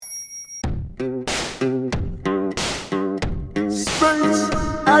Space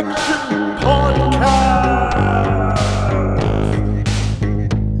Action Podcast!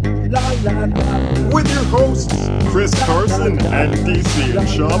 La, la, la. With your hosts, Chris Carson and DC and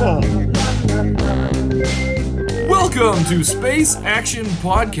Shama. Welcome to Space Action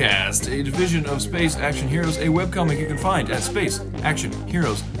Podcast, a division of Space Action Heroes, a webcomic you can find at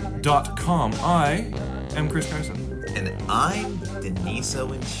spaceactionheroes.com. I am Chris Carson. And I'm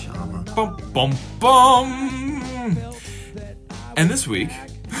Deniso and Shama. Bum, bum, bum. And this week, I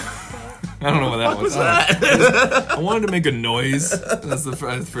don't know what that was. I wanted to make a noise. That's the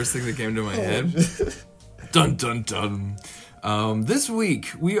first thing that came to my head. Dun, dun, dun. This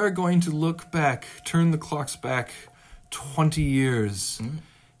week, we are going to look back, turn the clocks back 20 years,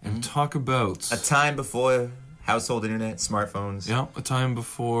 and talk about... A time before household internet, smartphones. Yeah, a time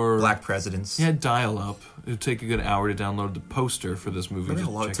before... Black presidents. Yeah, dial-up. It would take a good hour to download the poster for this movie.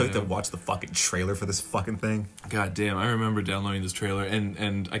 Remember how long it took to watch the fucking trailer for this fucking thing? God damn, I remember downloading this trailer,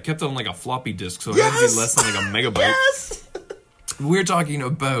 and I kept it on like a floppy disk, so it had to be less than like a megabyte. Yes! We're talking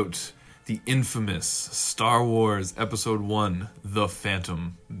about the infamous Star Wars Episode 1, The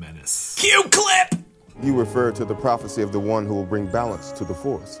Phantom Menace. Cue clip! You refer to the prophecy of the one who will bring balance to the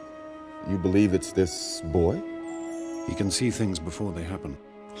Force. You believe it's this boy? He can see things before they happen.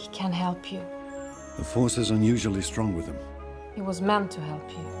 He can help you. The Force is unusually strong with him. He was meant to help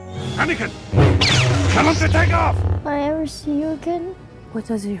you. Anakin! Tell him to take off! Will I ever see you again? What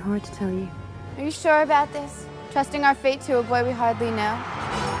does your heart tell you? Are you sure about this? Trusting our fate to a boy we hardly know?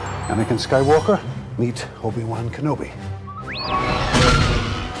 Anakin Skywalker, meet Obi-Wan Kenobi.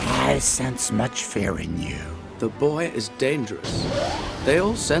 I sense much fear in you. The boy is dangerous. They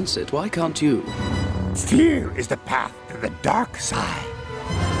all sense it. Why can't you? Fear is the path to the dark side.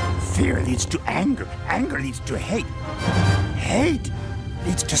 Fear leads to anger. Anger leads to hate. Hate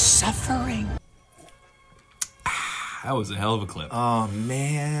leads to suffering. That was a hell of a clip. Oh,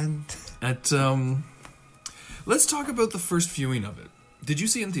 man. Let's talk about the first viewing of it. Did you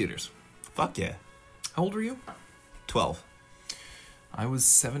see it in theaters? Fuck yeah. How old were you? 12. I was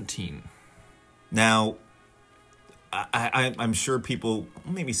 17. Now, I'm sure people,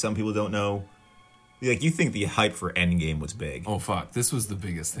 maybe some people don't know, like, you think the hype for Endgame was big. Oh, fuck. This was the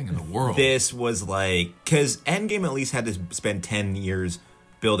biggest thing in the world. This was like, because Endgame at least had to spend 10 years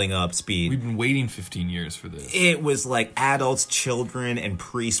building up speed. We've been waiting 15 years for this. It was like adults, children, and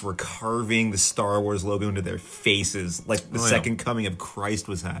priests were carving the Star Wars logo into their faces, like the second coming of Christ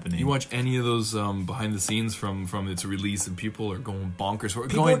was happening. You watch any of those behind the scenes from its release, and people are going bonkers for it.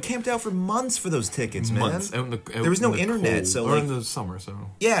 People were camped out for months for those tickets, man. There was no internet, so or like, in the summer, so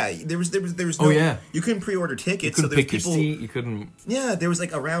yeah, there was no. Oh yeah, you couldn't pre-order tickets. You couldn't so there pick was people, your seat. You couldn't. Yeah, there was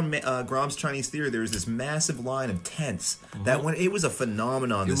like around Grom's Chinese Theater. There was this massive line of tents that when it was a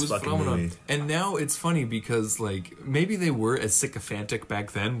phenomenon. This fucking movie. And now it's funny because, like, maybe they were as sycophantic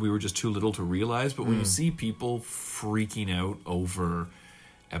back then. We were just too little to realize. But when you see people freaking out over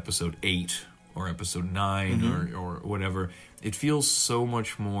Episode 8 or Episode 9 or whatever, it feels so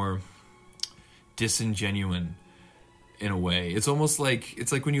much more disingenuous in a way. It's almost like,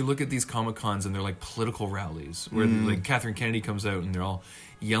 it's like when you look at these Comic-Cons and they're like political rallies where like Catherine Kennedy comes out and they're all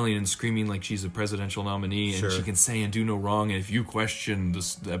yelling and screaming like she's a presidential nominee and she can say and do no wrong, and if you question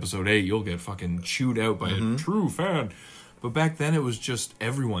this Episode 8 you'll get fucking chewed out by a true fan. But back then it was just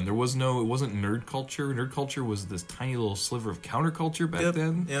everyone. It wasn't nerd culture. Nerd culture was this tiny little sliver of counterculture back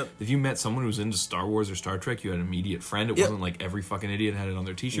then. If you met someone who was into Star Wars or Star Trek, you had an immediate friend. It wasn't like every fucking idiot had it on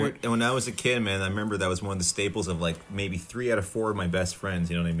their t-shirt. And when I was a kid, man, I remember that was one of the staples of like maybe 3 out of 4 of my best friends,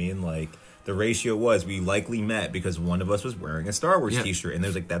 you know what I mean? Like, the ratio was we likely met because one of us was wearing a Star Wars t-shirt, and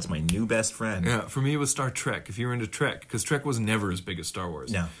there's like, that's my new best friend. Yeah, for me it was Star Trek. If you were into Trek, because Trek was never as big as Star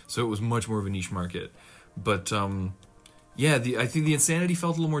Wars. No. So it was much more of a niche market. But yeah, I think the insanity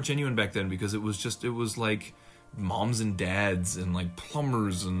felt a little more genuine back then because it was like moms and dads and like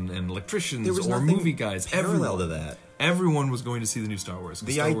plumbers and electricians or movie guys. Parallel to that. Everyone was going to see the new Star Wars.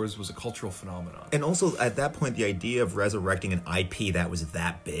 Because Star Wars was a cultural phenomenon. And also, at that point, the idea of resurrecting an IP that was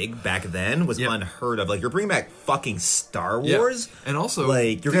that big back then was unheard of. Like, you're bringing back fucking Star Wars? Yeah. And also...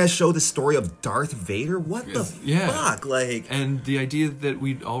 like, you're going to show the story of Darth Vader? What the fuck? Like... And the idea that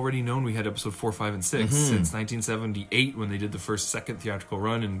we'd already known we had Episode 4, 5, and 6 since 1978 when they did the second theatrical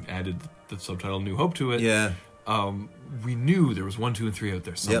run and added the subtitle New Hope to it. Yeah. We knew there was 1, 2, and 3 out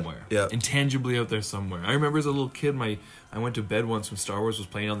there somewhere. Intangibly out there somewhere. I remember as a little kid, I went to bed once when Star Wars was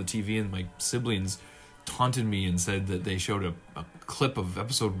playing on the TV, and my siblings taunted me and said that they showed a clip of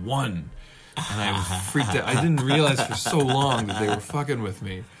Episode 1, and I was freaked out. I didn't realize for so long that they were fucking with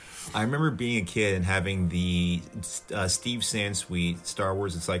me. I remember being a kid and having the Steve Sansweet Star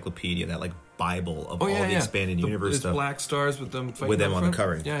Wars Encyclopedia, that like Bible of all the expanded universe stuff. Black stars with them fighting with them on the front.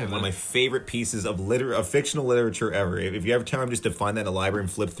 cover. Yeah, I have one of that. my favorite pieces of fictional literature ever. If you ever time just to find that in a library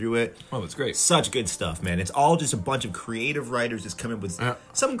and flip through it, oh, it's great. Such good stuff, man. It's all just a bunch of creative writers just coming with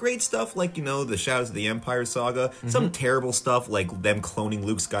some great stuff, like the Shadows of the Empire saga. Some terrible stuff, like them cloning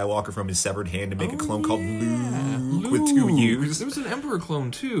Luke Skywalker from his severed hand to make a clone called Luke with 2 U's. There was an Emperor clone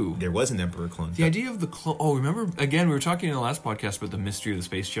too. There was an Emperor clone. The idea of the clone. Oh, remember again? We were talking in the last podcast about the mystery of the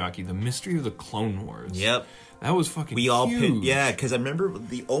space jockey, the mystery of the Clone Wars. Yep, that was fucking. We all huge. because I remember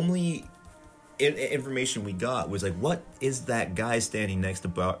the only information we got was like, what is that guy standing next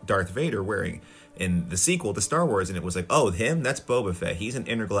to Darth Vader wearing in the sequel to Star Wars? And it was like, oh, him? That's Boba Fett. He's an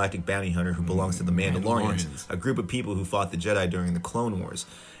intergalactic bounty hunter who belongs to the Mandalorians, a group of people who fought the Jedi during the Clone Wars.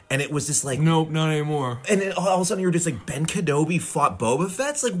 And it was just like... Nope, not anymore. And then all of a sudden you were just like, Ben Kenobi fought Boba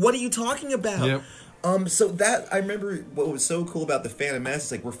Fett? It's like, what are you talking about? Yep. So that, I remember what was so cool about The Phantom Menace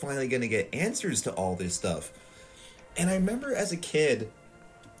is like, we're finally going to get answers to all this stuff. And I remember as a kid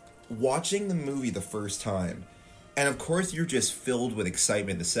watching the movie the first time, and of course you're just filled with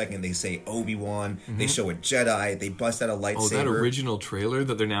excitement the second they say Obi-Wan, they show a Jedi, they bust out a lightsaber. Oh, that original trailer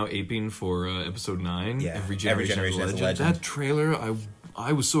that they're now aping for Episode 9, yeah, Every Generation has a Legend. That trailer,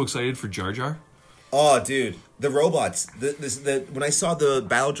 I was so excited for Jar Jar. Oh, dude, the robots. When I saw the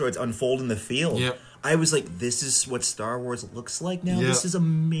battle droids unfold in the field, I was like, this is what Star Wars looks like now? This is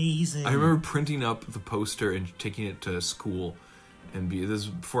amazing. I remember printing up the poster and taking it to school. And this was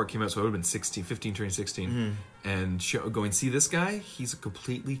before it came out, so I would have been 15, turning 16. And going, see this guy? He's a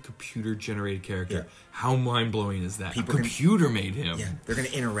completely computer-generated character. Yeah. How mind-blowing is that? A computer made him. Yeah, they're going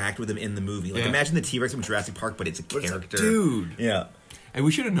to interact with him in the movie. Like, imagine the T-Rex from Jurassic Park, but it's a character. Dude. Yeah. And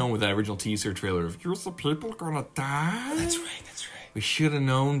we should have known with that original teaser trailer of, here's the people gonna die. That's right. We should have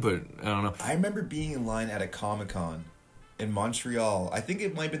known, but I don't know. I remember being in line at a Comic-Con in Montreal. I think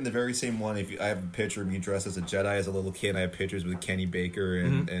it might have been the very same one. I have a picture of me dressed as a Jedi as a little kid. I have pictures with Kenny Baker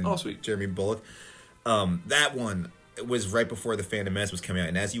and Jeremy Bulloch. That one was right before The Phantom Menace was coming out.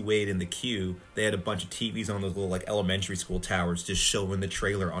 And as you waited in the queue, they had a bunch of TVs on those little like elementary school towers just showing the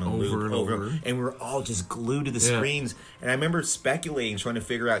trailer on a loop over. And we were all just glued to the screens. And I remember speculating, trying to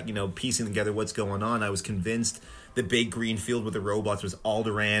figure out, piecing together what's going on. I was convinced the big green field with the robots was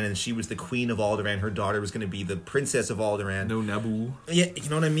Alderaan, and she was the queen of Alderaan. Her daughter was going to be the princess of Alderaan. No Naboo. Yeah, you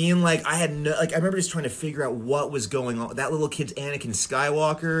know what I mean? Like, I remember just trying to figure out what was going on. That little kid's Anakin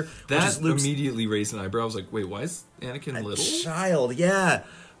Skywalker. That immediately raised an eyebrow. I was like, wait, why is Anakin little? Child, yeah.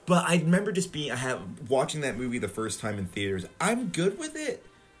 But I remember just watching that movie the first time in theaters. I'm good with it.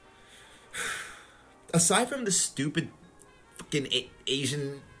 Aside from the stupid fucking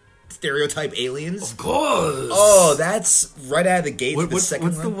Asian stereotype aliens. Of course. Oh, that's right out of the gate. What's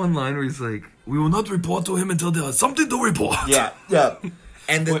the one line where he's like, we will not report to him until there is something to report. Yeah.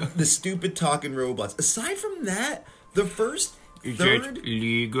 And the stupid talking robots. Aside from that, the first third...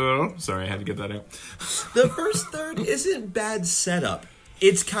 Illegal. Sorry, I had to get that out. The first third isn't bad setup.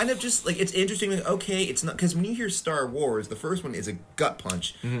 It's kind of just, like, it's interesting. Like, okay, it's not... Because when you hear Star Wars, the first one is a gut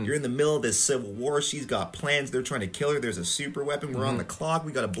punch. You're in the middle of this civil war. She's got plans. They're trying to kill her. There's a super weapon. We're on the clock.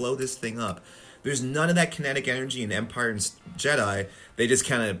 We got to blow this thing up. There's none of that kinetic energy in Empire and Jedi. They just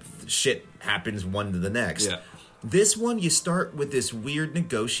kind of... Shit happens one to the next. Yeah. This one, you start with this weird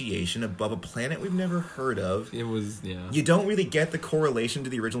negotiation above a planet we've never heard of. It was, yeah. You don't really get the correlation to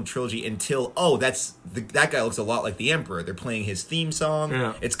the original trilogy until, that guy looks a lot like the Emperor. They're playing his theme song.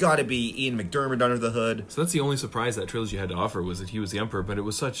 Yeah. It's got to be Ian McDiarmid under the hood. So that's the only surprise that trilogy had to offer, was that he was the Emperor. But it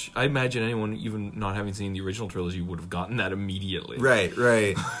was I imagine anyone, even not having seen the original trilogy, would have gotten that immediately. Right.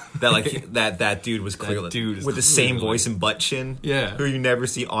 That that dude was clearly with the same voice and butt chin. Yeah. Who you never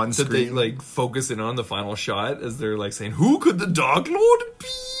see on screen. They focus in on the final shot as they're saying, who could the Dark Lord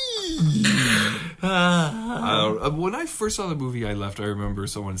be? When I first saw the movie, I left. I remember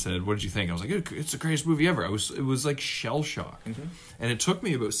someone said, what did you think? I was like, it's the greatest movie ever. It was like shell shock. And it took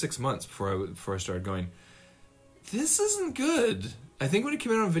me about 6 months before I started going, this isn't good. I think when it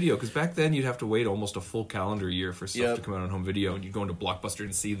came out on video, because back then you'd have to wait almost a full calendar year for stuff to come out on home video, and you'd go into Blockbuster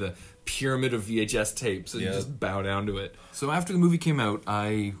and see the pyramid of VHS tapes and just bow down to it. So after the movie came out,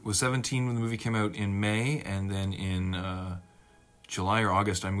 I was 17 when the movie came out in May, and then in July or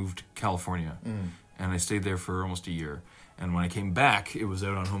August I moved to California, and I stayed there for almost a year. And when I came back, it was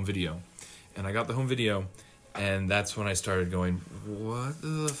out on home video. And I got the home video, and that's when I started going, what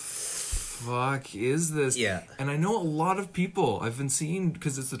the fuck is this? Yeah. And I know a lot of people, I've been seeing,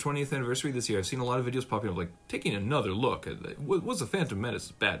 because it's the 20th anniversary this year, I've seen a lot of videos popping up, like, taking another look at, was the Phantom Menace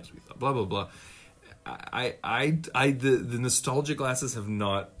as bad as we thought, blah, blah, blah. The nostalgia glasses have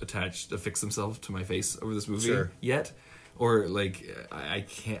not affixed themselves to my face over this movie yet. Or like I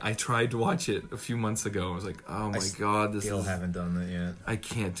can't. I tried to watch it a few months ago. I was like, oh my god, this still haven't done that yet. I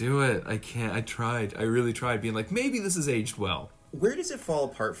can't do it. I can't. I tried. I really tried. Being like, maybe this is aged well. Where does it fall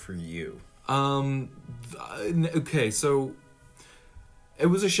apart for you? Okay, so it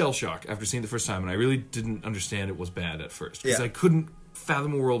was a shell shock after seeing it the first time, and I really didn't understand it was bad at first because I couldn't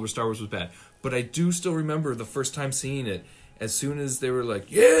fathom a world where Star Wars was bad. But I do still remember the first time seeing it. As soon as they were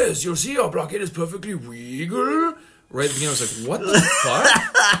like, "Yes, you'll see our blockade is perfectly regal." Right at the beginning, I was like, what the fuck?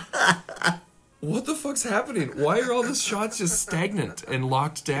 What the fuck's happening? Why are all the shots just stagnant and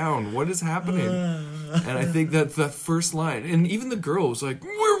locked down? What is happening? And I think that the first line, and even the girl was like,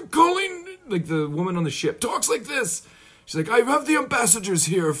 we're calling, like the woman on the ship talks like this. She's like, I have the ambassadors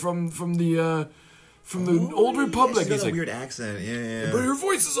here from the Old Republic. She's got a weird accent, yeah. But her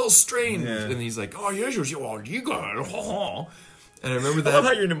voice is all strained. Yeah. And he's like, oh, yes, you got it. And I remember that. I love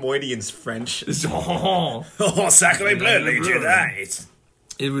how your Nemoidian's French. Oh, sacre bleu, les Jedi.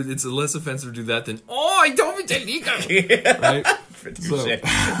 It's less offensive to do that than, I don't want to leak right? So, if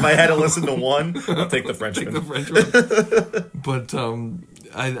I had to listen to one, I'll take the French one. But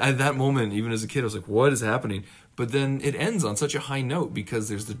at that moment, even as a kid, I was like, what is happening? But then it ends on such a high note because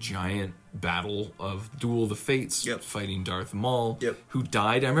there's the giant battle of Duel of the Fates fighting Darth Maul, who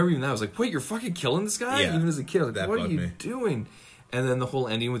died. I remember even that. I was like, wait, you're fucking killing this guy? Even as a kid, I was like, what are you doing? And then the whole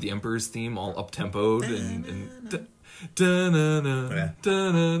ending with the Emperor's theme all up-tempoed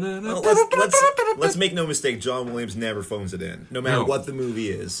let's make no mistake, John Williams never phones it in, no matter what the movie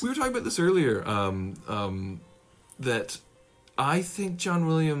is. We were talking about this earlier, that I think John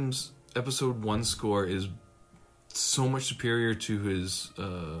Williams' Episode 1 score is so much superior to his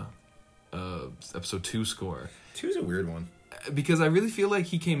Episode 2 score. 2 is a weird one. Because I really feel like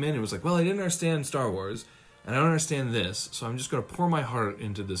he came in and was like, well, I didn't understand Star Wars, and I don't understand this, so I'm just going to pour my heart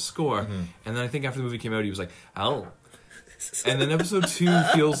into this score. Mm-hmm. And then I think after the movie came out, he was like, oh. And then Episode 2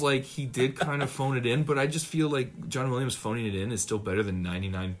 feels like he did kind of phone it in, but I just feel like John Williams phoning it in is still better than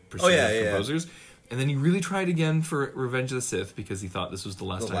 99% of composers. Yeah. And then he really tried again for Revenge of the Sith because he thought this was the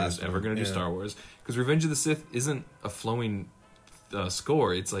last time he was ever going to do Star Wars. Because Revenge of the Sith isn't a flowing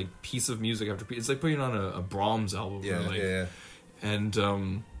score. It's like piece of music after piece. It's like putting on a Brahms album.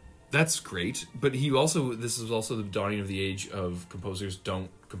 And that's great. But this is also the dawning of the age of composers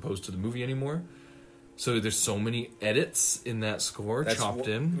don't compose to the movie anymore. So there's so many edits in that score chopped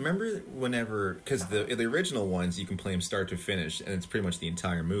in. Remember whenever, because the original ones, you can play them start to finish, and it's pretty much the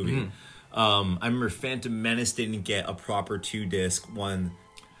entire movie. Mm-hmm. I remember Phantom Menace didn't get a proper 2-disc one.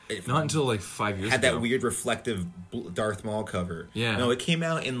 Not until like 5 years ago. Had that weird reflective Darth Maul cover. Yeah. No, it came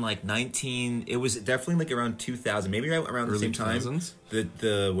out in like it was definitely like around 2000, maybe around the same time. 2000s?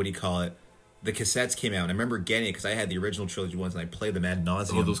 The what do you call it? The cassettes came out, and I remember getting it because I had the original trilogy ones, and I played them ad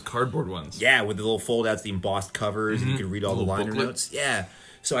nauseum. Oh, those cardboard ones. Yeah, with the little fold-outs, the embossed covers, and you could read all the liner booklet. notes. Yeah.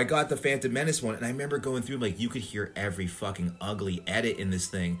 So I got the Phantom Menace one, and I remember going through, like, you could hear every fucking ugly edit in this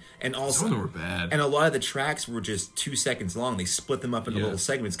thing. And also, some of them were bad. And a lot of the tracks were just 2 seconds long. They split them up into little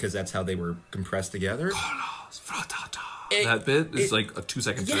segments because that's how they were compressed together. That bit is like a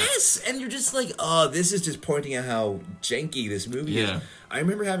 2-second track. Yes! And you're just like, oh, this is just pointing at how janky this movie is. I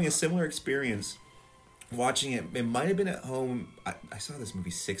remember having a similar experience watching it. It might have been at home. I saw this movie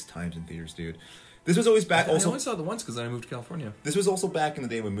 6 times in theaters, dude. This was always back. I only saw it once because I moved to California. This was also back in the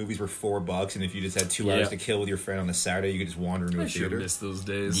day when movies were $4, and if you just had 2 hours to kill with your friend on a Saturday, you could just wander into a theater. I missed those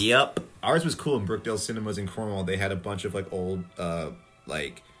days. Yep, ours was cool in Brookdale Cinemas in Cornwall. They had a bunch of like old,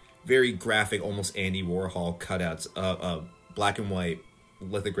 like very graphic, almost Andy Warhol cutouts, black and white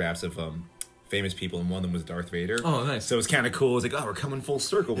lithographs of famous people, and one of them was Darth Vader. Oh, nice! So it was kind of cool. It was like, oh, we're coming full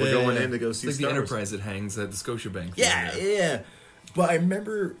circle. We're going in to go see. It's like Star the Wars. Enterprise that hangs at the Scotiabank. Yeah. But I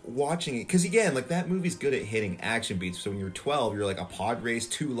remember watching it, because again, like that movie's good at hitting action beats. So when you're 12, you're like a pod race,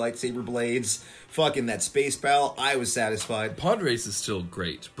 2 lightsaber blades, fucking that space battle. I was satisfied. Pod race is still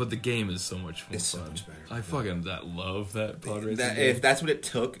great, but the game is so much fun. It's so much better. I fucking love that pod race. If that's what it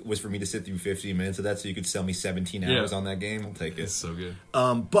took, was for me to sit through 15 minutes of that so you could sell me 17 hours on that game, I'll take it. It's so good.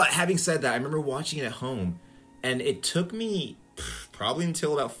 But having said that, I remember watching it at home, and it took me probably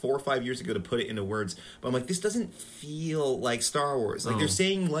until about 4 or 5 years ago to put it into words, but I'm like, this doesn't feel like Star Wars. Like, they're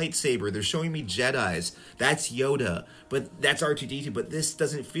saying lightsaber, they're showing me Jedis, that's Yoda, but that's R2-D2, but this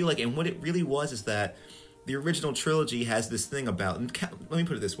doesn't feel like, and what it really was is that the original trilogy has this thing about, and let me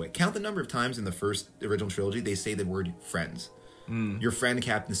put it this way, count the number of times in the first original trilogy they say the word friends. Your friend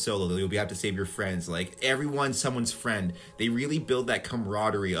Captain Solo, you'll have to save your friends. Like, everyone's someone's friend. They really build that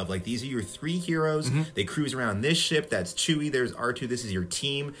camaraderie of, like, these are your 3 heroes. Mm-hmm. They cruise around this ship. That's Chewie. There's R2. This is your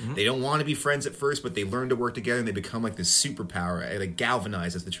team. Mm-hmm. They don't want to be friends at first, but they learn to work together, and they become, like, this superpower. They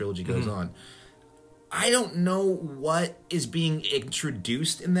galvanize as the trilogy goes on. I don't know what is being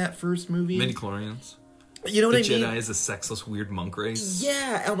introduced in that first movie. Midichlorians. You know what I mean? The Jedi is a sexless, weird monk race.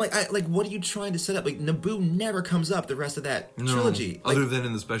 Yeah, I'm like, what are you trying to set up? Like, Naboo never comes up the rest of that trilogy. Other than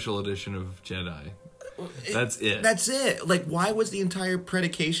in the special edition of Jedi. That's it. That's it. Like, why was the entire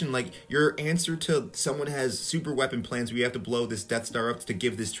predication, like, your answer to someone has super weapon plans, we have to blow this Death Star up to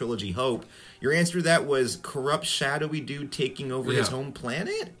give this trilogy hope, your answer to that was corrupt, shadowy dude taking over his home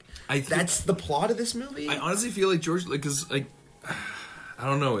planet? That's the plot of this movie? I honestly feel like George, because, like, I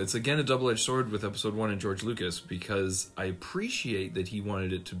don't know, it's again a double-edged sword with Episode 1 and George Lucas, because I appreciate that he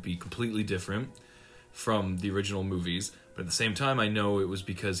wanted it to be completely different from the original movies, but at the same time I know it was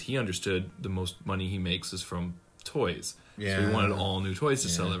because he understood the most money he makes is from toys. Yeah. So he wanted all new toys to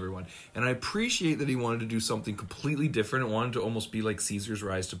sell everyone. And I appreciate that he wanted to do something completely different. It wanted to almost be like Caesar's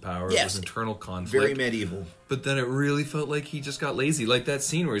rise to power. Yes. It was internal conflict. Very medieval. But then it really felt like he just got lazy. Like that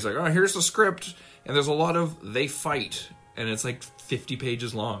scene where he's like, oh, here's the script, and there's a lot of they fight, and it's like 50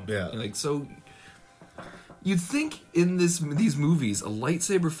 pages long. Yeah. And like, so you'd think in these movies, a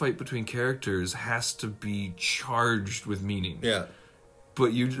lightsaber fight between characters has to be charged with meaning. Yeah.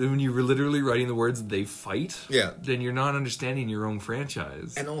 But when you're literally writing the words "they fight," then you're not understanding your own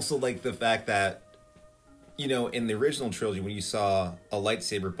franchise. And also, like, the fact that, you know, in the original trilogy, when you saw a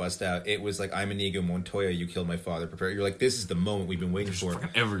lightsaber bust out, it was like, I'm Inigo Montoya, you killed my father, prepare. You're like, this is the moment we've been waiting for.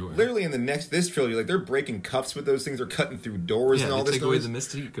 Everywhere. Literally in this trilogy, like, they're breaking cuffs with those things, they're cutting through doors and all this. Take away the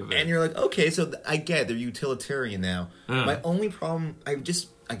mystique of it. And you're like, okay, so I get it, they're utilitarian now. My only problem, I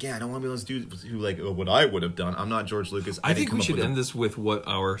don't want to be those dudes who, like, what I would have done. I'm not George Lucas. I think we should end this with what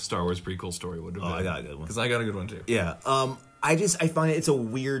our Star Wars prequel story would have been. I got a good one. Because I got a good one, too. Yeah. I find it's a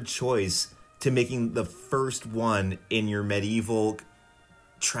weird choice to making the first one in your medieval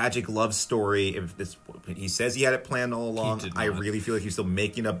tragic love story. He says he had it planned all along. I really feel like he's still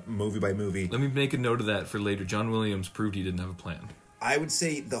making up movie by movie. Let me make a note of that for later. John Williams proved he didn't have a plan. I would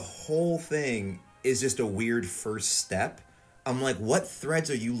say the whole thing is just a weird first step. I'm like, what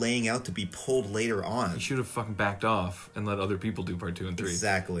threads are you laying out to be pulled later on? You should have fucking backed off and let other people do part 2 and 3.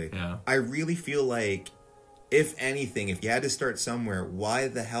 Exactly. Yeah. I really feel like, if anything, if you had to start somewhere, why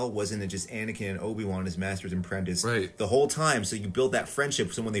the hell wasn't it just Anakin and Obi-Wan as Master's apprentice the whole time? So you build that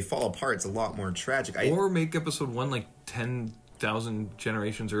friendship, so when they fall apart, it's a lot more tragic. Or make Episode 1 like 10,000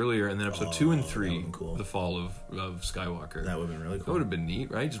 generations earlier, and then Episode 2 and 3, the fall of Skywalker. That would have been really cool. That would have been neat,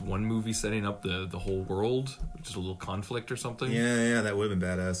 right? Just one movie setting up the whole world, just a little conflict or something. Yeah, that would have been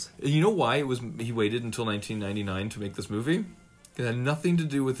badass. You know why he waited until 1999 to make this movie? It had nothing to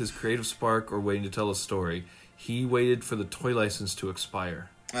do with his creative spark or waiting to tell a story. He waited for the toy license to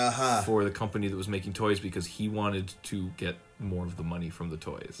expire for the company that was making toys because he wanted to get more of the money from the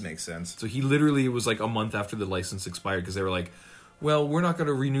toys. Makes sense. So he literally was like a month after the license expired because they were like, well, we're not going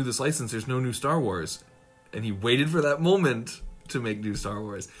to renew this license. There's no new Star Wars. And he waited for that moment to make new Star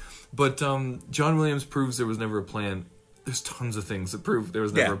Wars. But John Williams proves there was never a plan. There's tons of things that prove there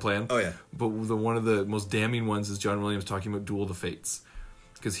was never a plan. Oh, yeah. But one of the most damning ones is John Williams talking about Duel of the Fates.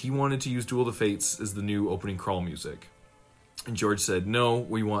 Because he wanted to use Duel of the Fates as the new opening crawl music. And George said, no,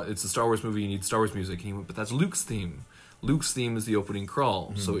 it's a Star Wars movie, you need Star Wars music. And he went, but that's Luke's theme. Luke's theme is the opening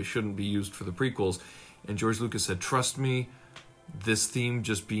crawl, so it shouldn't be used for the prequels. And George Lucas said, trust me, this theme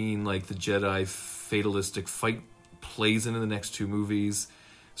just being like the Jedi fatalistic fight plays into the next 2 movies.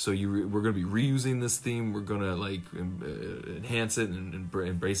 So we're going to be reusing this theme. We're going to like enhance it and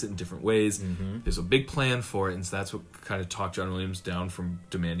embrace it in different ways. There's a big plan for it, and so that's what kind of talked John Williams down from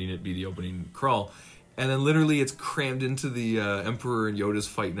demanding it be the opening crawl. And then literally it's crammed into the Emperor and Yoda's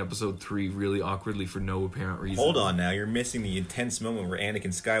fight in Episode 3 really awkwardly for no apparent reason. Hold on now, you're missing the intense moment where Anakin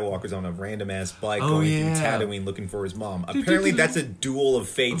Skywalker's on a random-ass bike going through Tatooine looking for his mom. Apparently that's a duel of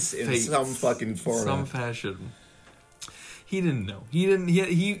fates in some fucking form. Some fashion. He didn't know.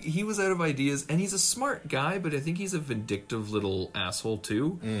 He was out of ideas, and he's a smart guy, but I think he's a vindictive little asshole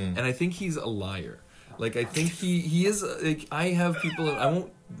too. And I think he's a liar. Like, I think he is. Like, I have people. I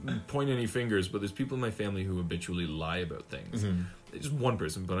won't point any fingers, but there's people in my family who habitually lie about things. Just one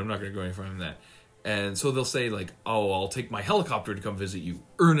person, but I'm not going to go any further than that. And so they'll say like, "Oh, I'll take my helicopter to come visit you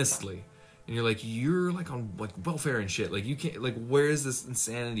earnestly." And you're like, you're like on like welfare and shit. Like, you can't, like, where is this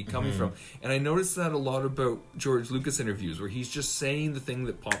insanity coming from? And I noticed that a lot about George Lucas interviews, where he's just saying the thing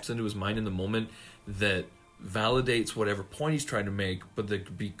that pops into his mind in the moment that validates whatever point he's trying to make, but that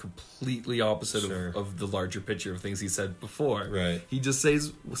could be completely opposite of the larger picture of things he said before. Right. He just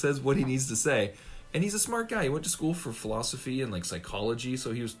says what he needs to say. And he's a smart guy. He went to school for philosophy and like psychology,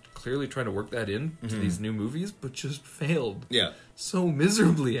 so he was clearly trying to work that in to these new movies, but just failed. Yeah. So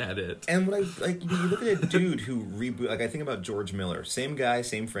miserably at it. And what you look at a dude who reboot, like I think about George Miller, same guy,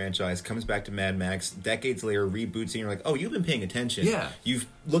 same franchise, comes back to Mad Max, decades later reboots, and you're like, oh, you've been paying attention. Yeah. You've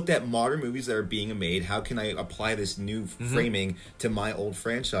looked at modern movies that are being made. How can I apply this new framing to my old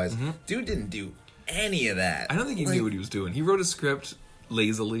franchise? Dude didn't do any of that. I don't think he knew what he was doing. He wrote a script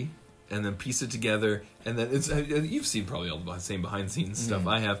lazily and then pieced it together, and then you've seen probably all the same behind-the-scenes stuff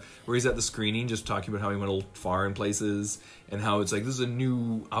I have, where he's at the screening just talking about how he went a little far in places, and how it's like, this is a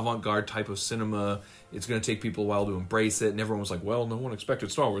new avant-garde type of cinema, it's going to take people a while to embrace it, and everyone was like, well, no one expected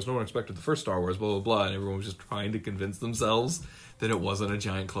Star Wars, no one expected the first Star Wars, blah, blah, blah, and everyone was just trying to convince themselves that it wasn't a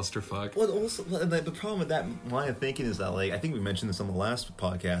giant clusterfuck. Well, also, the problem with that line of thinking is that, like, I think we mentioned this on the last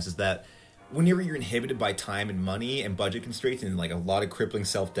podcast, is that whenever you're inhibited by time and money and budget constraints and like a lot of crippling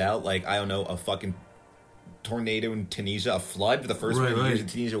self-doubt, like, I don't know, a fucking tornado in Tunisia, a flood for the first 100 years in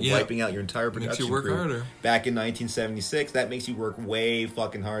Tunisia, wiping out your entire production crew harder. Back in 1976, that makes you work way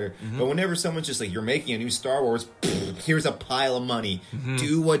fucking harder. But whenever someone's just like, you're making a new Star Wars, here's a pile of money,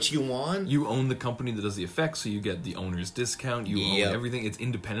 do what you want. You own the company that does the effects, so you get the owner's discount, you own everything, it's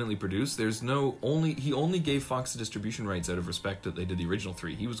independently produced. There's no, he only gave Fox the distribution rights out of respect that they did the original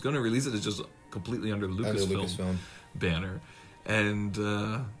 3. He was going to release it as just completely under Lucasfilm banner.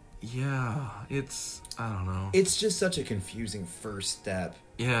 And, yeah, it's, I don't know. It's just such a confusing first step.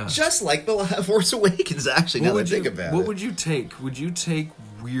 Yeah. Just like The Force Awakens, actually, now that I think about it. What would you take? Would you take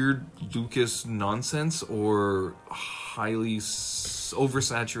weird Lucas nonsense or highly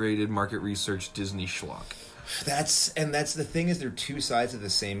oversaturated market research Disney schlock? That's the thing, is they're two sides of the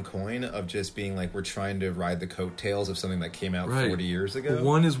same coin of just being like, we're trying to ride the coattails of something that came out 40 years ago.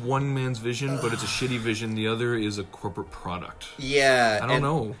 One is one man's vision, but it's a shitty vision. The other is a corporate product. Yeah. I don't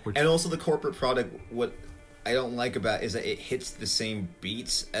know. And also the corporate product, what I don't like about it is that it hits the same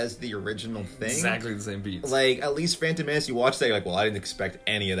beats as the original thing. Exactly the same beats. Like, at least Phantom Menace, you watch that, you're like, well, I didn't expect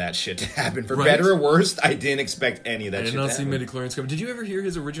any of that shit to happen. For better or worse, I didn't expect any of that shit to happen. I did not see midichlorians coming. Did you ever hear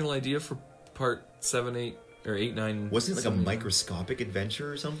his original idea for part 7, 8... or 8, 9... Wasn't it like a microscopic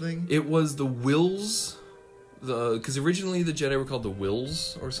adventure or something? It was the Wills, because originally the Jedi were called the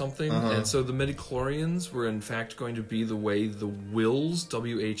Wills or something, and so the midichlorians were in fact going to be the way the Wills,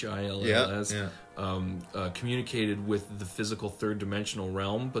 W-H-I-L-L-S, communicated with the physical third-dimensional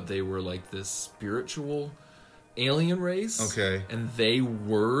realm, but they were like this spiritual alien race. Okay. And they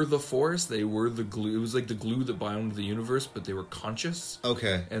were the Force. They were the glue. It was like the glue that bound the universe, but they were conscious.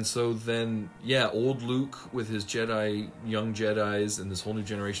 Okay. And so then, old Luke with his young Jedis, and this whole new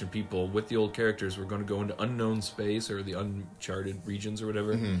generation of people with the old characters were going to go into unknown space or the uncharted regions or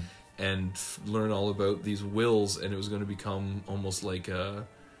whatever, and learn all about these wills, and it was going to become almost like a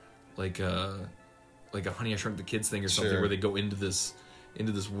Honey, I Shrunk the Kids thing or something, where they go into this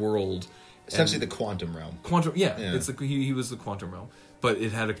world. Essentially the quantum realm. It's he was the quantum realm, but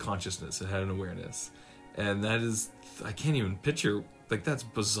it had a consciousness, it had an awareness, and that is, I can't even picture, like, that's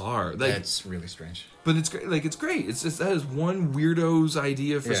bizarre. That's really strange. But it's great. Like, it's great. It's just, that is one weirdo's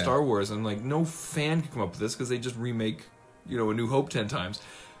idea for Star Wars, and like no fan could come up with this because they just remake, A New Hope 10 times.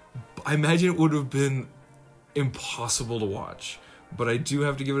 I imagine it would have been impossible to watch. But I do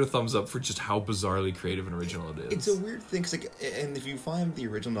have to give it a thumbs up for just how bizarrely creative and original it is. It's a weird thing, and if you find the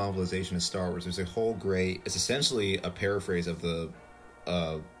original novelization of Star Wars, there's a whole it's essentially a paraphrase of the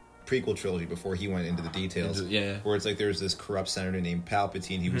prequel trilogy before he went into the details. Where it's like there's this corrupt senator named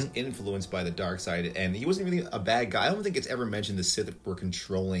Palpatine. He was influenced by the dark side, and he wasn't really a bad guy. I don't think it's ever mentioned the Sith were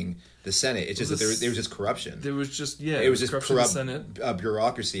controlling the Senate. It's just that there was just corruption. There was just it was just corrupt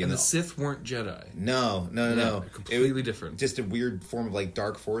bureaucracy, and the Sith weren't Jedi. No, completely different. Just a weird form of like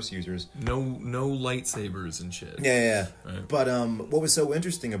dark Force users. No lightsabers and shit. Yeah. Right. But what was so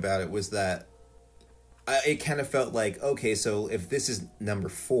interesting about it was that it kind of felt like, okay, so if this is number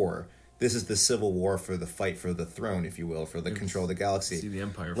 4. This is the civil war for the fight for the throne, if you will, for the control of the galaxy. See the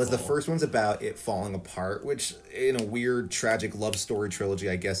Empire fall. The first one's about it falling apart, which in a weird, tragic love story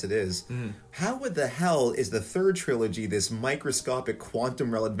trilogy, I guess it is. How the hell is the third trilogy this microscopic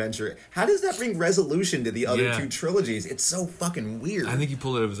quantum realm adventure? How does that bring resolution to the other two trilogies? It's so fucking weird. I think he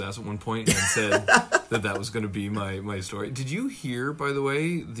pulled it out of his ass at one point and said that was going to be my story. Did you hear, by the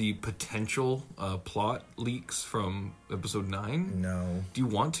way, the potential plot leaks from episode 9? No. Do you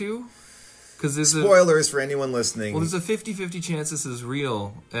want to? Spoilers for anyone listening. Well, there's a 50-50 chance this is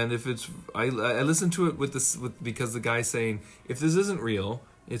real, and if it's, I listened to it because the guy's saying, if this isn't real,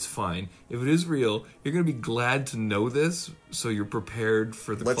 it's fine. If it is real, you're going to be glad to know this, so you're prepared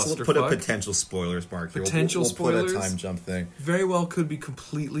for the clusterfuck. Let's put a potential spoilers mark here. Potential spoilers. Put a time jump thing. Very well could be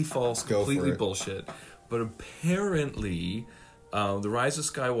completely false, completely bullshit. But apparently, The Rise of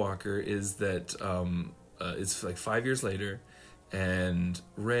Skywalker is that it's like 5 years later, and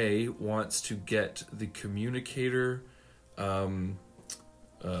Rey wants to get the communicator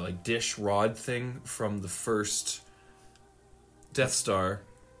like dish rod thing from the first Death Star,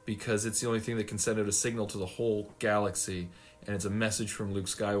 because it's the only thing that can send out a signal to the whole galaxy, and it's a message from Luke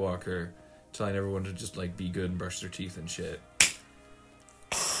Skywalker telling everyone to just like be good and brush their teeth and shit.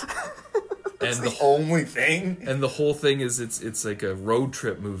 That's the only thing. And the whole thing is it's like a road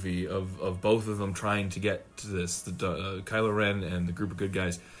trip movie of both of them trying to get to this. Kylo Ren and the group of good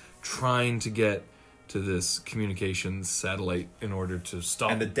guys trying to get to this communications satellite in order to stop.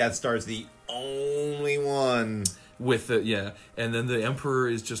 And the Death Star is the only one. With it, yeah. And then the Emperor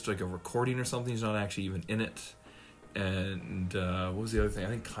is just like a recording or something. He's not actually even in it. And what was the other thing? I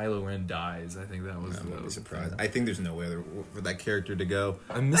think Kylo Ren dies. I think that was... I wouldn't be surprised. I think there's no way for that character to go.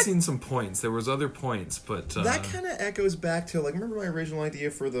 I'm missing some points. There was other points, but... that kind of echoes back to, like, remember my original idea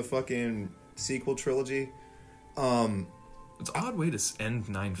for the fucking sequel trilogy? It's an odd way to end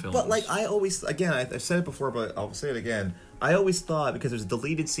 9 films. But, like, I always... Again, I've said it before, but I'll say it again. I always thought, because there's a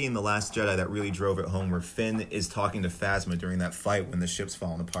deleted scene in The Last Jedi that really drove it home, where Finn is talking to Phasma during that fight when the ship's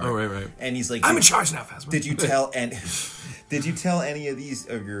falling apart. Oh, right. And he's like... I'm in charge now, Phasma. Did you tell any of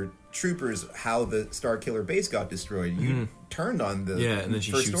your troopers how the Starkiller base got destroyed? You turned on the and then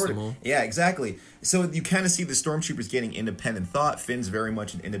she First shoots Order. them all. Yeah, exactly. So you kind of see the stormtroopers getting independent thought. Finn's very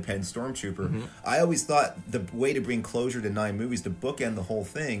much an independent stormtrooper. I always thought the way to bring closure to 9 movies, to bookend the whole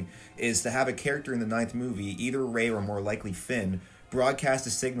thing, is to have a character in the 9th movie, either Rey or more likely Finn, broadcast a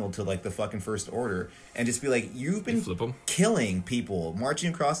signal to like the fucking First Order and just be like, you've been killing people,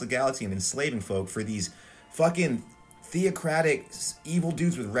 marching across the galaxy and enslaving folk for these fucking theocratic evil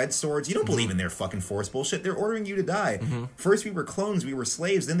dudes with red swords. You don't believe in their fucking force bullshit. They're ordering you to die. First we were clones, we were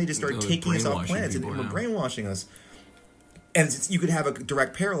slaves, then they just started taking us off planets and were brainwashing us. And you could have a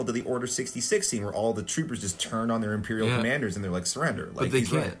direct parallel to the Order 66 scene where all the troopers just turn on their Imperial commanders and they're like, surrender. Like, but they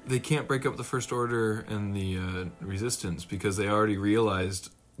can't. Right. They can't break up the First Order and the Resistance because they already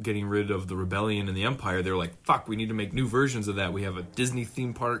realized getting rid of the Rebellion and the Empire. They're like, fuck, we need to make new versions of that. We have a Disney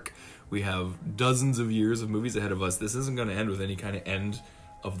theme park. We have dozens of years of movies ahead of us. This isn't going to end with any kind of end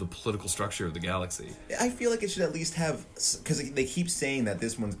of the political structure of the galaxy. I feel like it should at least have... Because they keep saying that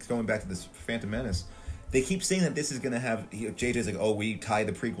this one's going back to this Phantom Menace. They keep saying that this is going to have... JJ's like, oh, we tie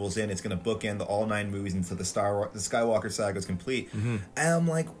the prequels in. It's going to bookend all 9 movies until the Skywalker saga is complete. And I'm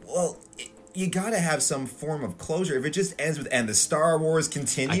like, well... You gotta have some form of closure. If it just ends with, and the Star Wars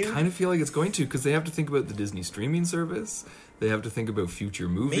continue... I kind of feel like it's going to, because they have to think about the Disney streaming service. They have to think about future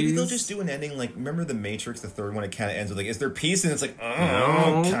movies. Maybe they'll just do an ending like, remember The Matrix, the third one? It kind of ends with like, is there peace? And it's like,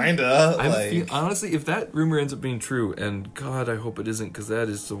 oh, kinda. Like, honestly, if that rumor ends up being true, and God, I hope it isn't, because that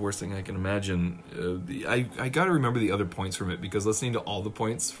is the worst thing I can imagine. I gotta remember the other points from it, because listening to all the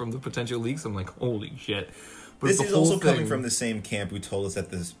points from the potential leaks, I'm like, holy shit. But this is also coming from the same camp who told us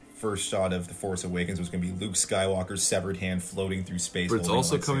that this first shot of The Force Awakens was going to be Luke Skywalker's severed hand floating through space. But it's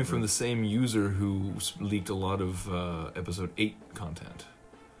also coming from the same user who leaked a lot of Episode 8 content.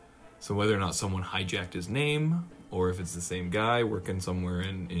 So whether or not someone hijacked his name, or if it's the same guy working somewhere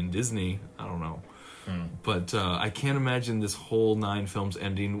in Disney, I don't know. But I can't imagine this whole 9 films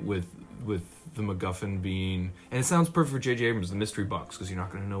ending with the MacGuffin being... And it sounds perfect for J.J. Abrams, the mystery box, because you're not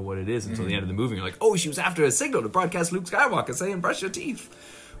going to know what it is until the end of the movie. You're like, oh, she was after a signal to broadcast Luke Skywalker saying, brush your teeth.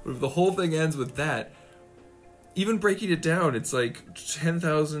 But if the whole thing ends with that, even breaking it down, it's like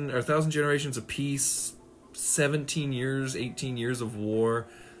 10,000 or 1,000 generations of peace, 17 years, 18 years of war,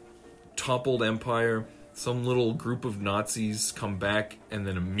 toppled empire, some little group of Nazis come back and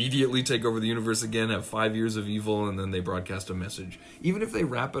then immediately take over the universe again, have 5 years of evil, and then they broadcast a message. Even if they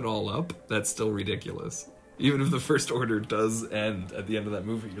wrap it all up, that's still ridiculous. Even if the First Order does end at the end of that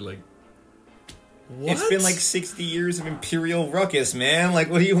movie, you're like, what? It's been like 60 years of Imperial ruckus, man. Like,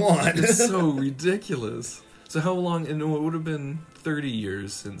 what do you want? It's so ridiculous. So how long... And it would have been 30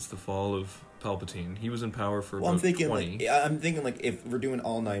 years since the fall of Palpatine. He was in power for about 20. I'm thinking, like, if we're doing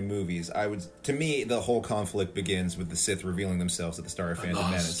all 9 movies, to me, the whole conflict begins with the Sith revealing themselves at the start of Phantom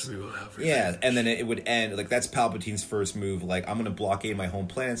Menace. Yeah, and then it would end... Like, that's Palpatine's first move. Like, I'm going to blockade my home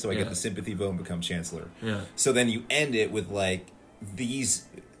planet so I get the sympathy vote and become Chancellor. Yeah. So then you end it with, like, these...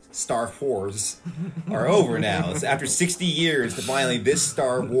 Star Wars are over now. It's after 60 years, finally, this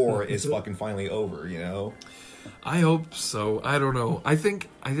Star War is fucking finally over, you know? I hope so. I don't know. I think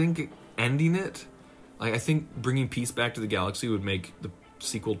ending it, like, I think bringing peace back to the galaxy would make the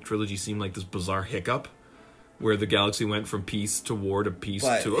sequel trilogy seem like this bizarre hiccup where the galaxy went from peace to war to peace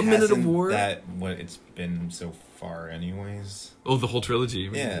to a minute of war. That what it's been so far, anyways. Oh, the whole trilogy.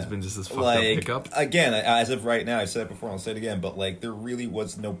 It's been just this fucked up hiccup. Again, as of right now, I said it before, I'll say it again, but like there really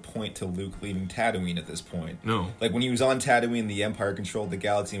was no point to Luke leaving Tatooine at this point. No. Like when he was on Tatooine, the Empire controlled the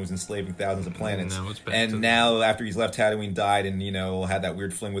galaxy and was enslaving thousands of planets. Now it's back and now after he's left Tatooine, died, and had that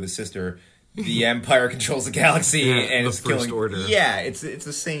weird fling with his sister. The Empire controls the galaxy and it's killing. First Order. Yeah, it's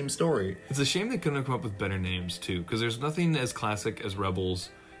the same story. It's a shame they couldn't have come up with better names too, because there's nothing as classic as Rebels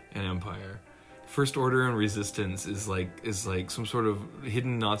and Empire. First Order and Resistance is like some sort of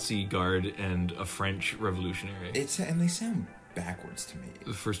hidden Nazi guard and a French revolutionary. And they sound backwards to me.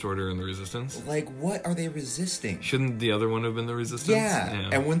 The First Order and the Resistance? Like, what are they resisting? Shouldn't the other one have been the Resistance? Yeah.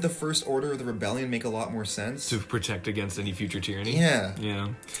 And wouldn't the First Order of the Rebellion make a lot more sense? To protect against any future tyranny? Yeah.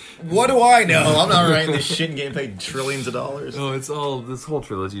 What do I know? I'm not writing this shit and getting paid trillions of dollars. Oh, this whole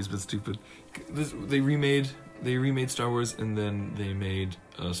trilogy has been stupid. They remade Star Wars, and then they made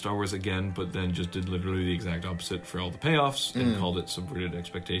Star Wars again, but then just did literally the exact opposite for all the payoffs and called it Subverted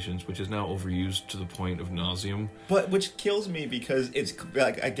Expectations, which is now overused to the point of nauseum. But which kills me because it's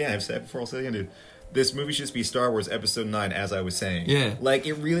like, again, I've said it before, I'll say it again, dude. This movie should just be Star Wars Episode 9, as I was saying. Yeah. Like,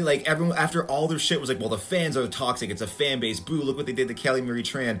 it really, like, everyone, after all their shit was like, well, the fans are toxic, it's a fan base, boo, look what they did to Kelly Marie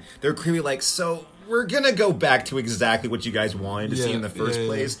Tran. They're clearly like, so we're gonna go back to exactly what you guys wanted to see in the first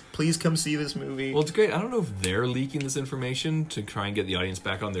place. Please come see this movie. Well, it's great. I don't know if they're leaking this information to try and get the audience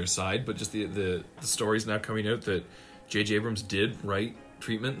back on their side, but just the story's now coming out that J.J. Abrams did write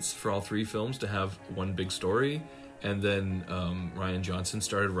treatments for all three films to have one big story, and then Rian Johnson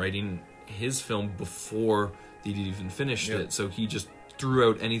started writing his film before he'd even finished it, so he just threw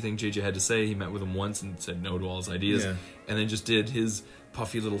out anything JJ had to say. He met with him once and said no to all his ideas, and then just did his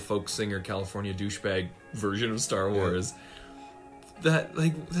puffy little folk singer California douchebag version of Star Wars. That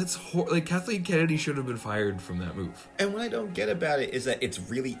that's Kathleen Kennedy should have been fired from that move. And what I don't get about it is that it's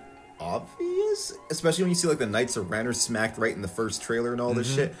really obvious, especially when you see like the Knights of Ren are smacked right in the first trailer and all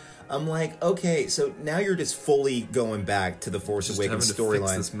this shit. I'm like, okay, so now you're just fully going back to the Force Awakens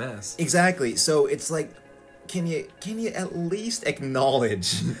storyline. This mess. Exactly. So it's like, can you at least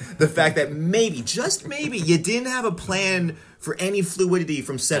acknowledge the fact that maybe, just maybe, you didn't have a plan for any fluidity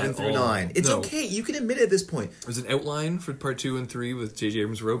from 7 through 9. It's okay. You can admit it at this point. There's an outline for part 2 and 3 with J.J.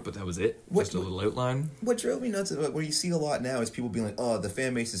 Abrams wrote, but that was it. Just a little outline. What drove me nuts, what you see a lot now is people being like, oh, the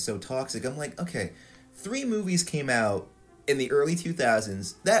fan base is so toxic. I'm like, okay, 3 movies came out in the early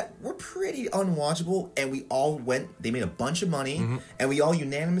 2000s that were pretty unwatchable, and they made a bunch of money, and we all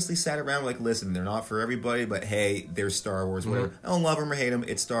unanimously sat around like, listen, they're not for everybody, but hey, they're Star Wars, whatever. I don't love them or hate them,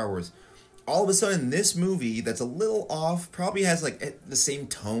 it's Star Wars. All of a sudden, this movie that's a little off, probably has like the same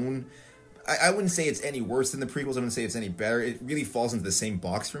tone. I wouldn't say it's any worse than the prequels. I wouldn't say it's any better. It really falls into the same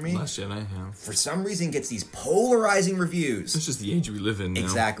box for me. Last Jedi, yeah. For some reason, gets these polarizing reviews. It's just the age we live in now.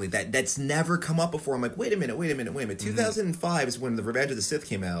 Exactly. That's never come up before. I'm like, wait a minute. 2005 is when The Revenge of the Sith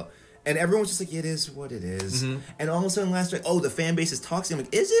came out. And everyone's just like, it is what it is. And all of a sudden last week, the fan base is toxic. I'm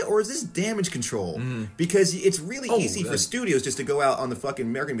like, is it? Or is this damage control? Because it's really easy for studios just to go out on the fucking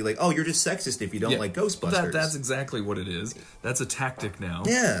American and be like, oh, you're just sexist if you don't like Ghostbusters. That's exactly what it is. That's a tactic now.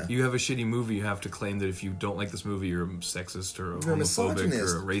 Yeah. You have a shitty movie, you have to claim that if you don't like this movie, you're a sexist or a homophobic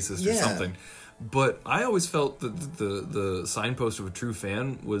or a racist or something. But I always felt that the signpost of a true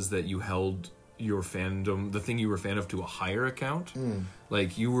fan was that you held your fandom, the thing you were a fan of, to a higher account.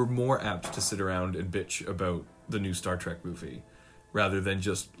 Like, you were more apt to sit around and bitch about the new Star Trek movie rather than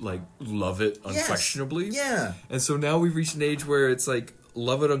just like love it unquestionably. Yeah. And so now we've reached an age where it's like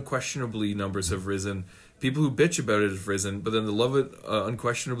love it unquestionably numbers have risen. People who bitch about it have risen, but then the love it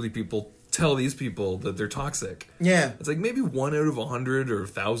unquestionably people tell these people that they're toxic. Yeah. It's like maybe 1 out of 100 or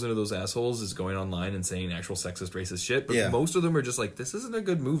 1,000 of those assholes is going online and saying actual sexist, racist shit, but most of them are just like, this isn't a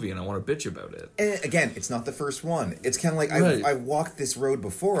good movie and I want to bitch about it. And again, it's not the first one. It's kind of like, I walked this road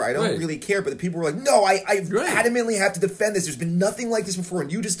before. I don't really care, but the people were like, no, I adamantly have to defend this. There's been nothing like this before and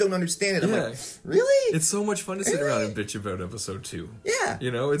you just don't understand it. I'm like, really? It's so much fun to sit around and bitch about episode 2. Yeah.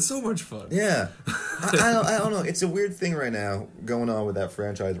 You know, it's so much fun. Yeah. I don't know. It's a weird thing right now going on with that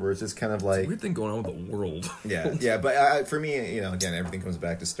franchise where it's just kind of like... It's a weird thing going on with the world. Yeah, but for me, again, everything comes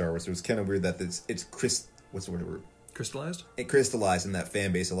back to Star Wars. So it's kind of weird that what's the word? Crystallized? It crystallized in that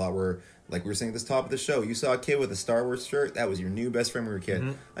fan base a lot where, like we were saying at the top of the show, you saw a kid with a Star Wars shirt, that was your new best friend when you were a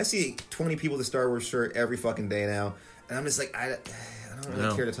kid. I see 20 people with a Star Wars shirt every fucking day now, and I'm just like, I don't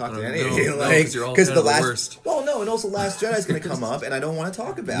really care to talk to any of of you. Because the last. Well, no, and also Last Jedi is going to come up, and I don't want to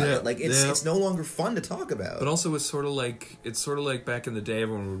talk about it. Like it's no longer fun to talk about. But also, it's sort of like back in the day,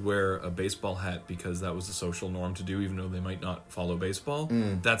 everyone would wear a baseball hat because that was the social norm to do, even though they might not follow baseball.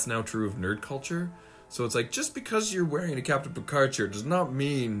 That's now true of nerd culture. So it's like, just because you're wearing a Captain Picard shirt does not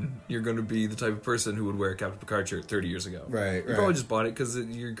mean you're going to be the type of person who would wear a Captain Picard shirt 30 years ago. Right. You probably just bought it because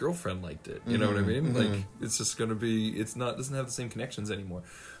your girlfriend liked it. You know what I mean? Like, it's just going to be, doesn't have the same connections anymore.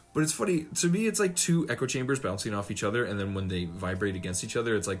 But it's funny, to me, it's like two echo chambers bouncing off each other, and then when they vibrate against each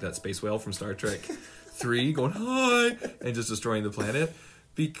other, it's like that space whale from Star Trek 3 going, hi, and just destroying the planet.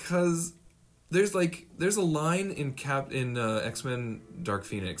 Because there's a line in X-Men Dark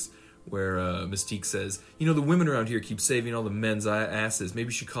Phoenix where Mystique says, you know, the women around here keep saving all the men's asses. Maybe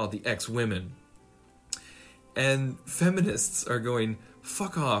you should call it the X-Women. And feminists are going,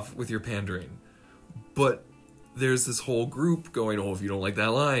 fuck off with your pandering. But there's this whole group going, oh, if you don't like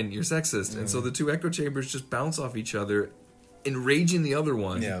that line, you're sexist. And so the two echo chambers just bounce off each other, enraging the other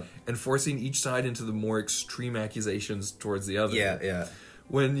one, and forcing each side into the more extreme accusations towards the other. Yeah.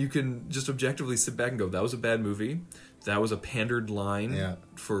 When you can just objectively sit back and go, that was a bad movie. That was a pandered line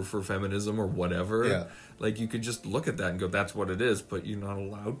for feminism or whatever. Yeah. Like, you could just look at that and go, that's what it is, but you're not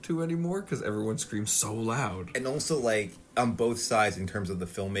allowed to anymore because everyone screams so loud. And also, like, on both sides, in terms of the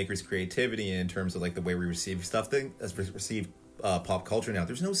filmmaker's creativity and in terms of, like, the way we receive receive pop culture now,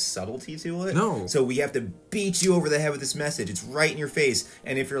 there's no subtlety to it. No. So we have to beat you over the head with this message. It's right in your face.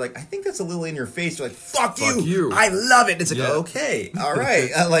 And if you're like, I think that's a little in your face, you're like, fuck you. I love it. And it's like, okay, all right.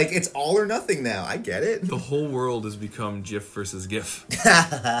 Like, it's all or nothing now. I get it. The whole world has become GIF versus GIF.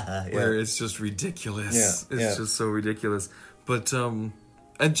 Where it's just ridiculous. It's just so ridiculous. But,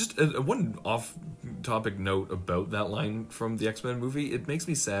 and just one off-topic note about that line from the X-Men movie, it makes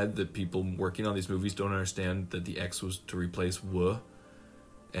me sad that people working on these movies don't understand that the X was to replace W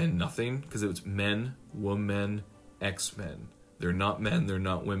and nothing, because it was men, women, X-Men. They're not men, they're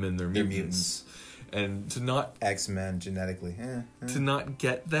not women, they're mutants. And to not... X-Men, genetically. To not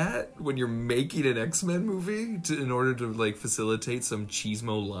get that when you're making an X-Men movie, in order to, like, facilitate some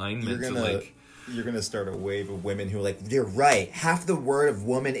cheesemo line meant to, like... You're going to start a wave of women who are like, you're right. Half the word of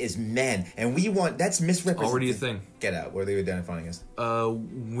woman is men. And we want... That's misrepresented. Already a thing. Get out. What are they identifying as?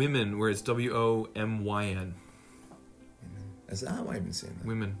 Women, where it's WOMYN. That's not what I've been saying.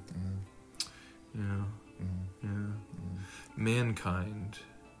 Women. Mankind.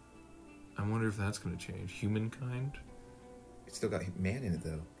 I wonder if that's going to change. Humankind? It's still got man in it,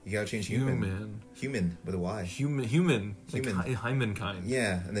 though. You gotta change human. Human with a Y. Human. Like Hymankind.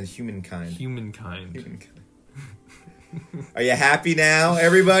 Yeah, and then humankind. Humankind. Are you happy now,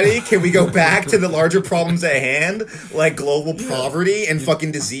 everybody? Can we go back to the larger problems at hand? Like global poverty and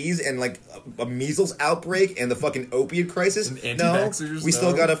fucking disease and like a measles outbreak and the fucking opiate crisis? No, we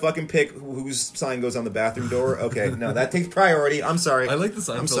still gotta fucking pick whose sign goes on the bathroom door. Okay, no, that takes priority. I'm sorry. I like the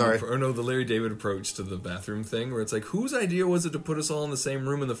the Larry David approach to the bathroom thing, where it's like, whose idea was it to put us all in the same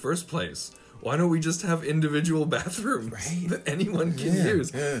room in the first place? Why don't we just have individual bathrooms that anyone can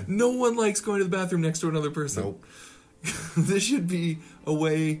use? Yeah. No one likes going to the bathroom next to another person. Nope. This should be a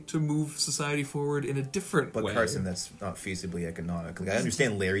way to move society forward in a different way. But Carson, that's not feasibly economic. Like, I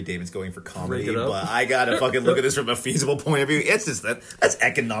understand Larry David's going for comedy, but I gotta fucking look at this from a feasible point of view. It's just that's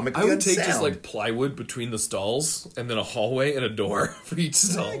economically I would unsound. take just like plywood between the stalls and then a hallway and a door for each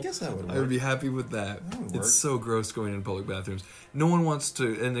stall. I guess that would work. I would be happy with that. It's so gross going in public bathrooms. No one wants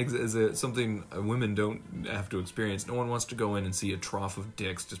to, and is something women don't have to experience, no one wants to go in and see a trough of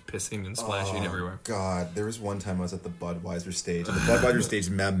dicks just pissing and splashing everywhere. God, there was one time I was at the Budweiser stage. And the Budweiser stage is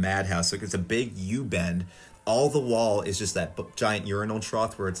madhouse. So it's a big U-bend. All the wall is just that giant urinal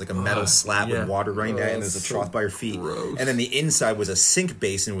trough where it's like a metal slab with water running down, and there's a trough by your feet. Gross. And then the inside was a sink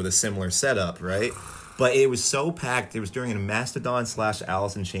basin with a similar setup, right? But it was so packed. It was during a Mastodon /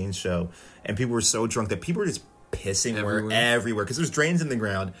 Alice in Chains show, and people were so drunk that people were just pissing everywhere because there's drains in the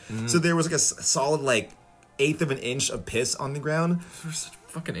ground. So there was like a solid like eighth of an inch of piss on the ground. They're such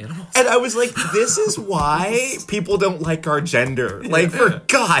fucking animals. And I was like, this is why people don't like our gender. Like, for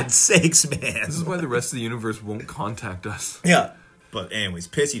God's sakes, man. This is why the rest of the universe won't contact us. Yeah. But anyways,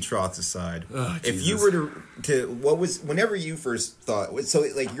 pissy troughs aside, if you were to whenever you first thought, so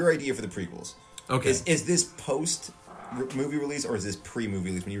like your idea for the prequels, is this post movie release or is this pre-movie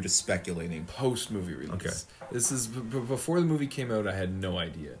release when you were just speculating? Post-movie release. Okay. This is before the movie came out. I had no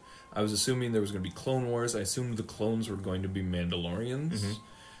idea. I was assuming there was going to be Clone Wars. I assumed the clones were going to be Mandalorians,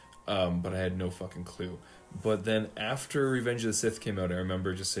 but I had no fucking clue. But then after Revenge of the Sith came out, I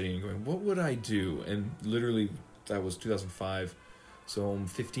remember just sitting and going, what would I do? And literally, that was 2005. So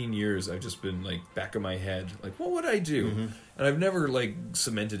 15 years, I've just been like back of my head, like, what would I do? And I've never like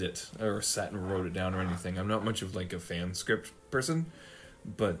cemented it or sat and wrote it down or anything. I'm not much of like a fan script person,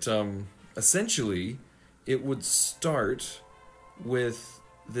 but essentially, it would start with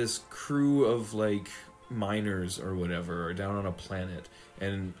this crew of like miners or whatever are down on a planet,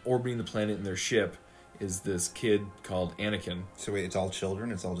 and orbiting the planet in their ship is this kid called Anakin. So wait, it's all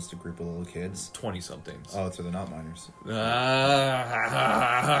children? It's all just a group of little kids? 20-somethings. Oh, so they're not minors.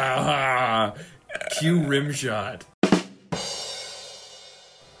 Cue Rimshot.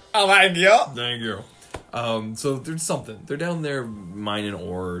 Oh, thank you. Thank you. So there's something. They're down there mining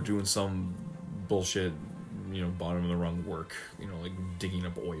ore, or doing some bullshit, bottom of the rung work, like digging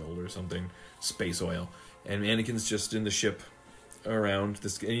up oil or something, space oil. And Anakin's just in the ship around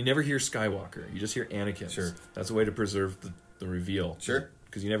this, and you never hear Skywalker. You just hear Anakin. Sure. That's a way to preserve the reveal. Sure.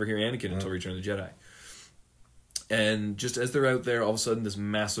 Because you never hear Anakin until Return of the Jedi. And just as they're out there, all of a sudden this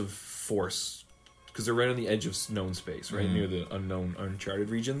massive force, because they're right on the edge of known space, right near the unknown, uncharted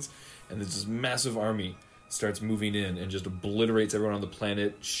regions, and there's this massive army starts moving in and just obliterates everyone on the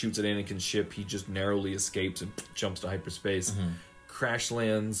planet, shoots at Anakin's ship. He just narrowly escapes and jumps to hyperspace, crash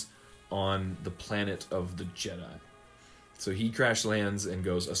lands on the planet of the Jedi. So he crash lands and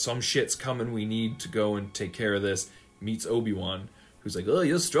goes, some shit's coming, we need to go and take care of this. Meets Obi-Wan, who's like, oh,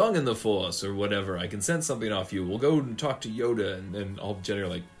 you're strong in the Force, or whatever. I can sense something off you. We'll go and talk to Yoda. And then all the Jedi are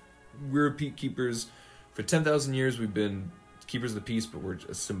like, we're peacekeepers. For 10,000 years, we've been keepers of the peace, but we're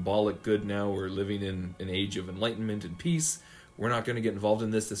a symbolic good now. We're living in an age of enlightenment and peace. We're not going to get involved in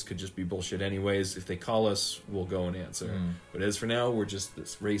this. This could just be bullshit anyways. If they call us, we'll go and answer. But as for now, we're just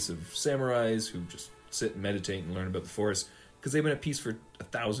this race of samurais who just sit and meditate and learn about the Force, because they've been at peace for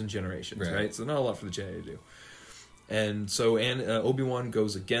 1,000 generations, right? So not a lot for the Jedi to do. And so Obi-Wan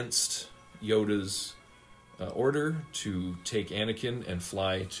goes against Yoda's order to take Anakin and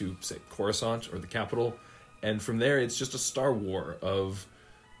fly to, say, Coruscant or the capital. And from there, it's just a Star War of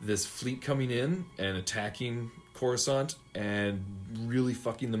this fleet coming in and attacking Coruscant and really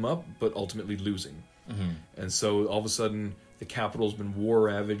fucking them up, but ultimately losing. And so all of a sudden, the capital's been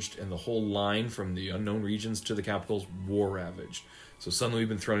war-ravaged, and the whole line from the unknown regions to the capital's war-ravaged. So suddenly we've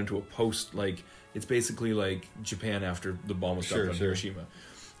been thrown into a post, like, it's basically like Japan after the bomb was dropped on Hiroshima.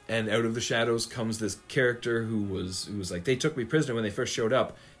 And out of the shadows comes this character who was like, they took me prisoner when they first showed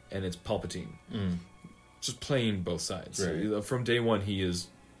up, and it's Palpatine. Just playing both sides. Right. From day one, he's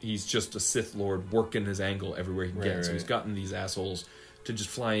just a Sith Lord working his angle everywhere he can get. So he's gotten these assholes to just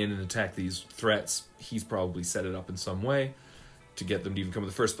fly in and attack these threats. He's probably set it up in some way to get them to even come in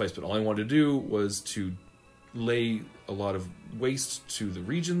the first place. But all he wanted to do was to lay a lot of waste to the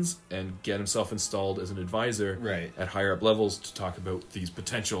regions and get himself installed as an advisor at higher up levels to talk about these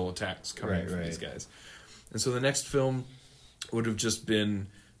potential attacks coming from these guys. And so the next film would have just been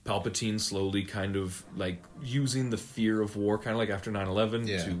Palpatine slowly kind of like using the fear of war, kind of like after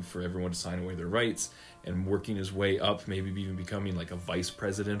 9/11, for everyone to sign away their rights, and working his way up, maybe even becoming like a vice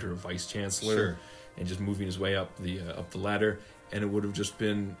president or a vice chancellor, and just moving his way up the ladder. And it would have just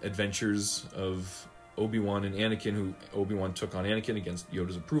been adventures of Obi-Wan and Anakin, who Obi-Wan took on Anakin against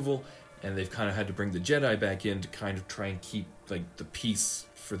Yoda's approval, and they've kind of had to bring the Jedi back in to kind of try and keep like the peace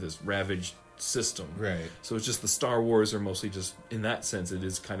for this ravaged system. So it's just the Star Wars are mostly just, in that sense, it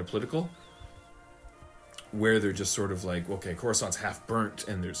is kind of political, where they're just sort of like, okay, Coruscant's half burnt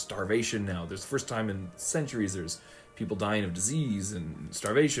and there's starvation now. There's the first time in centuries there's people dying of disease and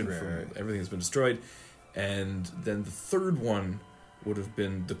starvation from everything that's been destroyed. And then the third one would have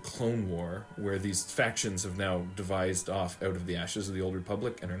been the Clone War, where these factions have now devised off out of the ashes of the Old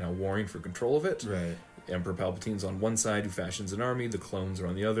Republic and are now warring for control of it. Emperor Palpatine's on one side, who fashions an army. The clones are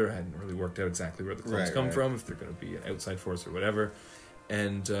on the other. Hadn't really worked out exactly where the clones come from, if they're going to be an outside force or whatever.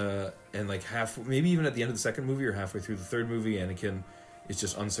 And like maybe even at the end of the second movie or halfway through the third movie, Anakin is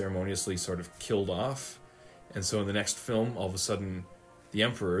just unceremoniously sort of killed off. And so in the next film, all of a sudden, the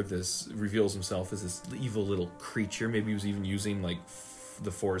Emperor reveals himself as this evil little creature. Maybe he was even using like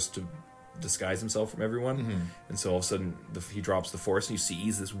the Force to disguise himself from everyone. And so all of a sudden, he drops the Force, and you see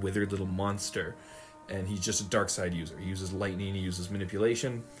he's this withered little monster. And he's just a dark side user. He uses lightning, he uses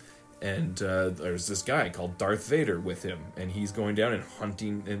manipulation. And there's this guy called Darth Vader with him. And he's going down and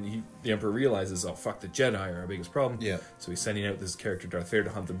hunting. And the Emperor realizes, oh, fuck, the Jedi are our biggest problem. So he's sending out this character, Darth Vader, to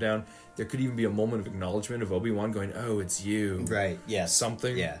hunt them down. There could even be a moment of acknowledgement of Obi-Wan going, oh, it's you.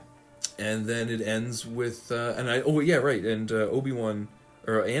 Something. And then it ends with... And Obi-Wan,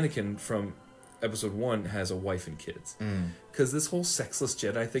 or Anakin from Episode 1 has a wife and kids. Because this whole sexless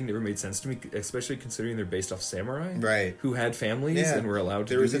Jedi thing never made sense to me, especially considering they're based off samurai. Who had families and were allowed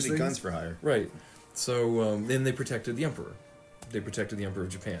to do these things. There was guns for hire. So then they protected the Emperor. they protected the Emperor of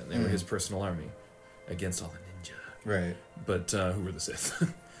Japan. They were his personal army against all the ninja. Right. But who were the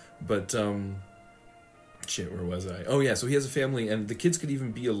Sith? But shit, where was I? Oh yeah, so he has a family, and the kids could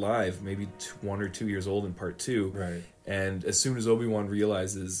even be alive, maybe 1 or 2 years old in part 2. Right. And as soon as Obi-Wan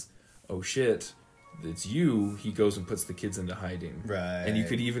realizes, oh shit, it's you, he goes and puts the kids into hiding. Right. And you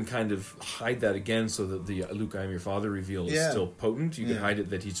could even kind of hide that again so that the Luke, I am your father reveal is still potent. You could hide it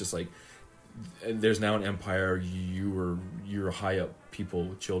that he's just like, there's now an empire, you're high up people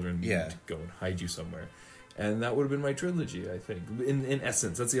with children, we need to go and hide you somewhere. And that would have been my trilogy, I think. In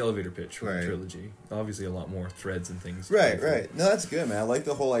essence, that's the elevator pitch for the trilogy. Obviously, a lot more threads and things. Right. No, that's good, man. I like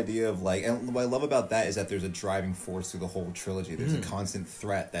the whole idea of like, and what I love about that is that there's a driving force through the whole trilogy. There's a constant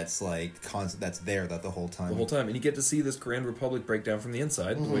threat that's like that's there the whole time. The whole time, and you get to see this Grand Republic break down from the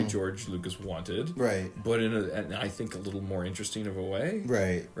inside, the way George Lucas wanted. Right. But in I think a little more interesting of a way.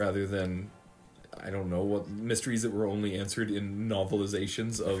 Right. Rather than, I don't know, what mysteries that were only answered in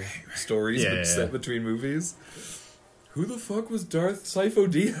novelizations of stories set between movies. Who the fuck was Darth Sifo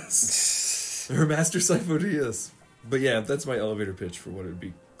Dyas? Or Master Sifo Dyas? But yeah, that's my elevator pitch for what it would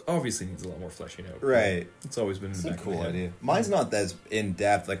be. Obviously needs a lot more fleshing out. Right. It's always been in the back of my head. Idea. Mine's not as in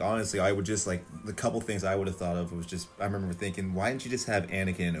depth. Like, honestly, I would just, like, the couple things I would have thought of was just, I remember thinking, why didn't you just have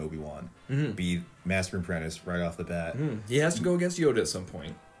Anakin and Obi-Wan be Master and Apprentice right off the bat? He has to go against Yoda at some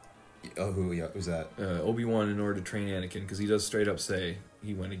point. Oh, who was that? Obi-Wan, in order to train Anakin, because he does straight up say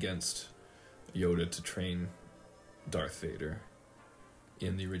he went against Yoda to train Darth Vader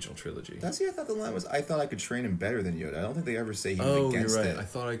in the original trilogy. I thought the line was, I thought I could train him better than Yoda. I don't think they ever say he was against you're right. it. I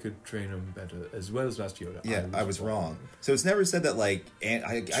thought I could train him better as well as Master Yoda. Yeah, I was wrong. So it's never said that, like,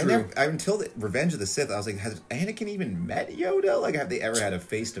 until the Revenge of the Sith, I was like, has Anakin even met Yoda? Like, have they ever had a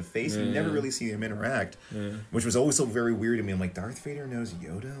face-to-face? You never really see him interact, which was always so very weird to me. I'm like, Darth Vader knows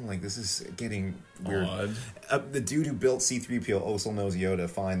Yoda? I'm like, this is getting weird. Odd. The dude who built C-3PO also knows Yoda.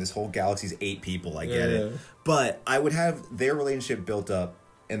 Fine, this whole galaxy's 8 people, I get it. But I would have their relationship built up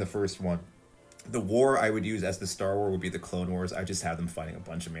in the first one. The war I would use as the Star War would be the Clone Wars. I just have them fighting a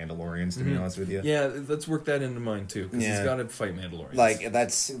bunch of Mandalorians, to be honest with you. Yeah, let's work that into mine too, because he's got to fight Mandalorians. Like,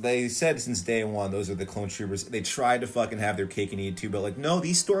 they said since day one, those are the clone troopers. They tried to fucking have their cake and eat it too, but like, no,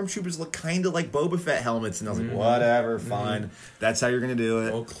 these stormtroopers look kind of like Boba Fett helmets, and I was like, whatever, fine. That's how you're gonna do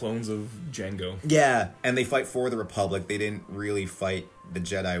it. All clones of Jango. Yeah, and they fight for the Republic. They didn't really fight the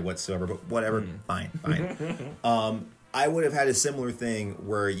Jedi whatsoever, but whatever, fine. I would have had a similar thing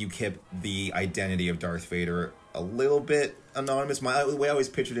where you kept the identity of Darth Vader a little bit anonymous. The way I always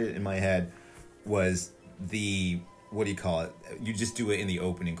pictured it in my head was what do you call it? You just do it in the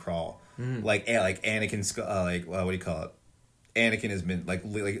opening crawl. Like Anakin's, what do you call it? Anakin has been,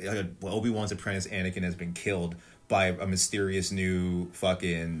 Obi-Wan's apprentice Anakin has been killed by a mysterious new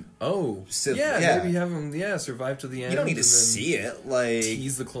fucking Sith. Maybe have him survive to the end. You don't need to see it. Like,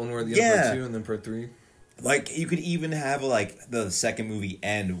 tease the Clone War at the end of part 2 and then part 3. Like, you could even have, like, the second movie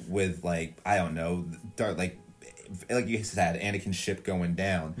end with, like, I don't know, like you said, Anakin's ship going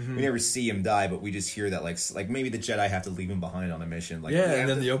down. We never see him die, but we just hear that, like maybe the Jedi have to leave him behind on a mission. Like, and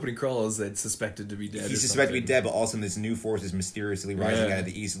then the opening crawl is that suspected to be dead. He's suspected to be dead, but also this new force is mysteriously rising out of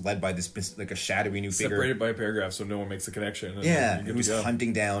the east, led by this, like, a shadowy new figure. Separated by a paragraph, so no one makes the connection. Who's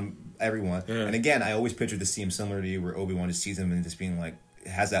hunting down everyone. And again, I always pictured the scene similar to you, where Obi-Wan just sees him and just being like,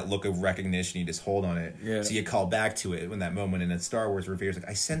 has that look of recognition, you just hold on it. So you call back to it when that moment in that Star Wars reveal is like,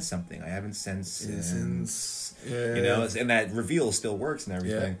 I sense something I haven't sensed since you know, and that reveal still works and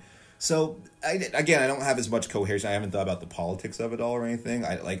everything. So I don't have as much cohesion. I haven't thought about the politics of it all or anything.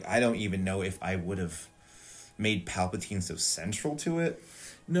 I don't even know if I would have made Palpatine so central to it.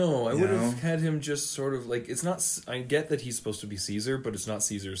 No, I would have had him just sort of like, it's not, I get that he's supposed to be Caesar, but it's not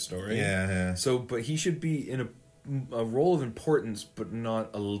Caesar's story. So, but he should be in a role of importance, but not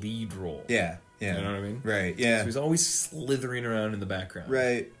a lead role. You know what I mean? Right, yeah. So he's always slithering around in the background.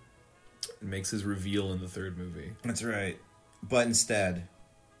 Right. It makes his reveal in the third movie. That's right. But instead,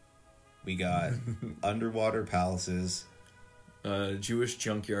 we got underwater palaces. Jewish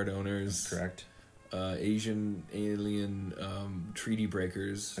junkyard owners. That's correct. Asian alien treaty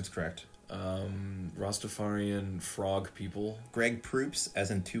breakers. That's correct. Rastafarian frog people. Greg Proops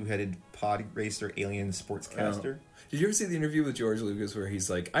as in two-headed pod racer alien sportscaster. Did you ever see the interview with George Lucas where he's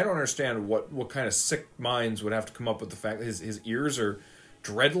like, I don't understand what kind of sick minds would have to come up with the fact that his ears are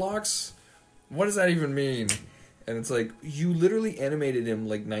dreadlocks? What does that even mean? And it's like, you literally animated him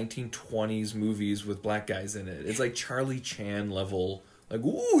like 1920s movies with black guys in it. It's like Charlie Chan level. Like,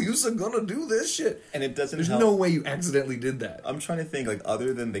 ooh, you're gonna do this shit. And it doesn't There's no way you accidentally did that. I'm trying to think, like,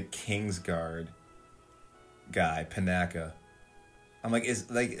 other than the Kingsguard guy, Panaka, I'm like,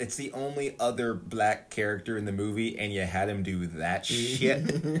 it's the only other black character in the movie, and you had him do that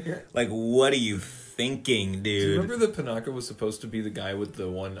shit. Like, what are you thinking, dude? Do you remember that Panaka was supposed to be the guy with the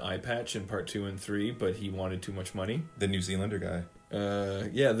one eye patch in part 2 and 3, but he wanted too much money? The New Zealander guy.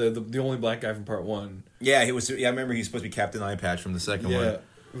 Yeah, the only black guy from part 1. Yeah, he was. Yeah, I remember he was supposed to be Captain Eye Patch from the second one. Yeah,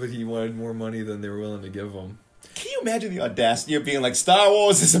 but he wanted more money than they were willing to give him. Can you imagine the audacity of being like, Star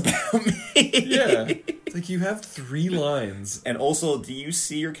Wars is about me? Yeah. It's like, you have 3 lines. And also, do you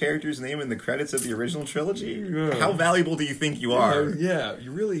see your character's name in the credits of the original trilogy? Yeah. How valuable do you think you are? Yeah,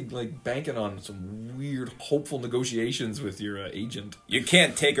 you're really, like, banking on some weird, hopeful negotiations with your agent. You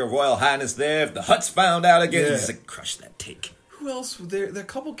can't take Her Royal Highness there if the Hutt's found out again. Yeah. He's like, crush that take. Who else? There are a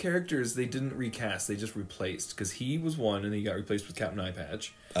couple characters they didn't recast, they just replaced. Because he was one, and he got replaced with Captain Eye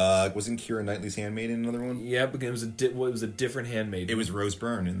Patch. Wasn't Keira Knightley's handmaiden another one? Yeah, but it was a different handmaiden. It was Rose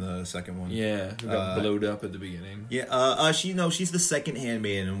Byrne in the second one. Yeah, who got blowed up at the beginning. Yeah, she's the second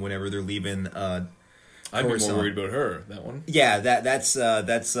handmaiden, and whenever they're leaving, I'd be more worried about her. That one. Yeah, that's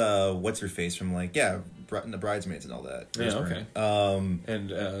what's her face from the Bridesmaids and all that. Yeah, okay.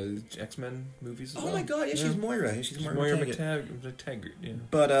 And X-Men movies as well. Oh my god, yeah, she's Moira. She's Moira McTaggart. Yeah.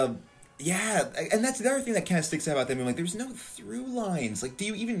 But yeah, and that's the other thing that kind of sticks out about them. Like, there's no through lines. Like, do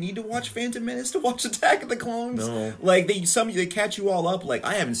you even need to watch Phantom Menace to watch Attack of the Clones? No. Like, they catch you all up. Like,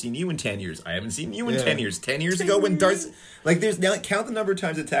 I haven't seen you in 10 years. I haven't seen you in 10 years. 10 years ago when Darth... Like, there's now, count the number of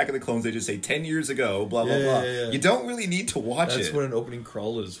times Attack of the Clones, they just say 10 years ago, blah, blah, blah. Yeah. You don't really need to watch it. That's what an opening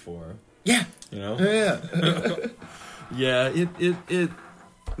crawl is for. Yeah. You know? Yeah. Yeah, it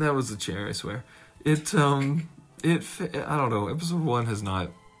that was the chair, I swear. I don't know, episode 1 has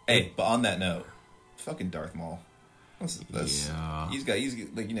not... Hey, but on that note, fucking Darth Maul. Yeah. He's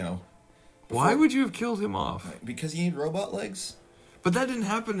like, you know... Why would you have killed him off? Because he had robot legs? But that didn't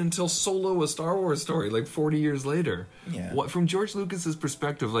happen until Solo, a Star Wars story, like 40 years later. Yeah. From George Lucas's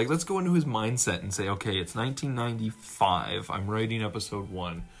perspective, like, let's go into his mindset and say, okay, it's 1995, I'm writing episode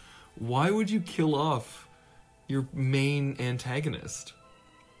 1. Why would you kill off your main antagonist?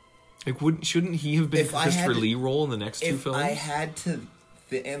 Like, shouldn't he have been Christopher Lee role in the next 2 films? If I had to...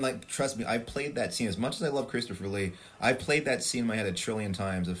 And, like, trust me, I played that scene. As much as I love Christopher Lee, I played that scene in my head a trillion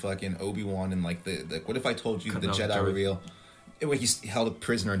times of fucking Obi-Wan and, like, the what if I told you the Jedi reveal... When he's held a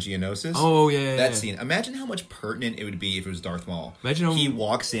prisoner in Geonosis. Oh, yeah. That scene. Imagine how much pertinent it would be if it was Darth Maul. Imagine how... He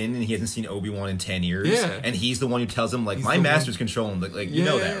walks in and he hasn't seen Obi-Wan in 10 years. Yeah. And he's the one who tells him, like, my master's controlling him. Like, you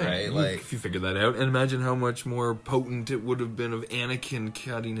know that, right? Like, if you figure that out. And imagine how much more potent it would have been of Anakin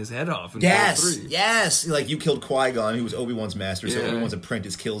cutting his head off in Part 3. Yes! Like, you killed Qui-Gon, who was Obi-Wan's master, so Obi-Wan's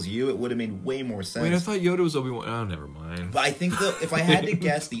apprentice kills you. It would have made way more sense. Wait, I thought Yoda was Obi-Wan. Oh, never mind. But I think, if I had to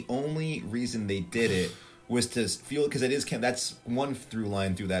guess, the only reason they did it was to feel, because it is that's one through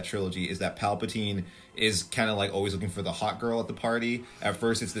line through that trilogy, is that Palpatine is kind of like always looking for the hot girl at the party. At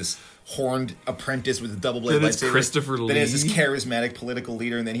first, it's this horned apprentice with a double blade lightsaber. Christopher Lee. Then it's this charismatic political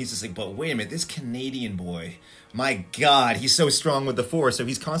leader, and then he's just like, but wait a minute, this Canadian boy, my God, he's so strong with the Force, so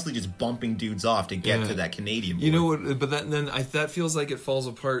he's constantly just bumping dudes off to get to that Canadian boy. You know what? But that feels like it falls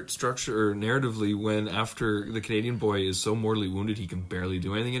apart structure or narratively when after the Canadian boy is so mortally wounded he can barely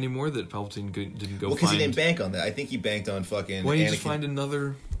do anything anymore that Palpatine didn't go. Well, because he didn't bank on that. I think he banked on fucking. Why didn't he just find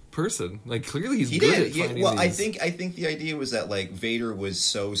another person? Like, clearly he good at finding well, these. I think the idea was that, like, Vader was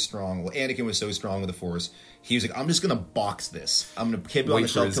so strong. Well, Anakin was so strong with the Force. He was like, I'm just gonna box this. I'm gonna keep it on the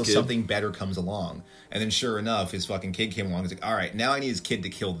shelf until something better comes along. And then, sure enough, his fucking kid came along. He's like, all right, now I need his kid to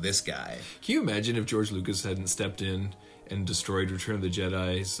kill this guy. Can you imagine if George Lucas hadn't stepped in and destroyed Return of the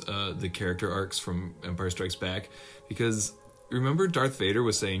Jedi's the character arcs from Empire Strikes Back? Because remember, Darth Vader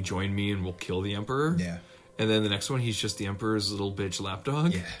was saying, "Join me, and we'll kill the Emperor." Yeah. And then the next one, he's just the Emperor's little bitch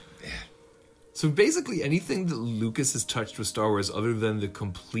lapdog. Yeah. So basically, anything that Lucas has touched with Star Wars, other than the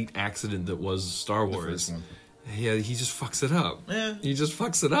complete accident that was Star Wars, the first one. Yeah, he just fucks it up. Yeah. He just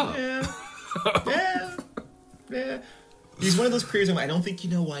fucks it up. Yeah. He's one of those creators. I don't think you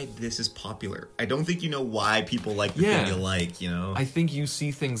know why this is popular. I don't think you know why people like the thing you like. You know. I think you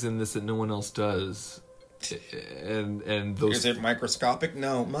see things in this that no one else does. And those... Is it microscopic?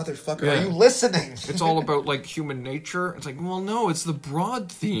 No, motherfucker, are you listening? It's all about, like, human nature. It's like, well, no, it's the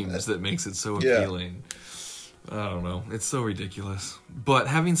broad themes that makes it so appealing. I don't know. It's so ridiculous. But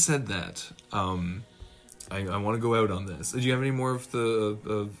having said that, I want to go out on this. Do you have any more of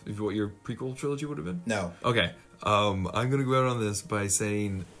what your prequel trilogy would have been? No. Okay. I'm going to go out on this by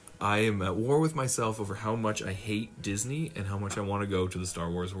saying I am at war with myself over how much I hate Disney and how much I want to go to the Star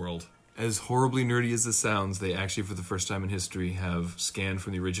Wars world. As horribly nerdy as this sounds, they actually, for the first time in history, have scanned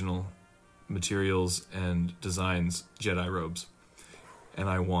from the original materials and designs Jedi robes. And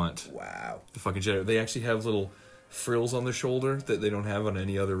I want the fucking Jedi. They actually have little frills on the shoulder that they don't have on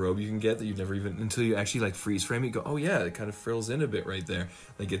any other robe you can get, that you've never even, until you actually like freeze frame it, you go, oh yeah, it kind of frills in a bit right there.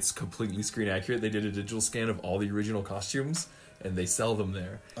 Like it's completely screen accurate. They did a digital scan of all the original costumes and they sell them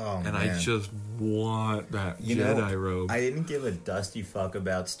there. Oh, and man. I just want that Jedi robe. I didn't give a dusty fuck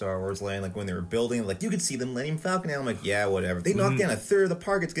about Star Wars Land. Like when they were building, like you could see the Millennium Falcon. And I'm like, yeah, whatever. They knocked down a third of the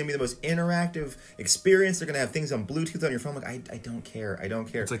park. It's gonna be the most interactive experience. They're gonna have things on Bluetooth on your phone. Like I don't care. I don't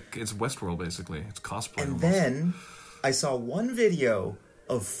care. It's like it's Westworld basically. It's cosplay. And almost. then I saw one video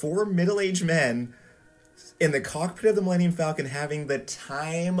of 4 middle-aged men in the cockpit of the Millennium Falcon having the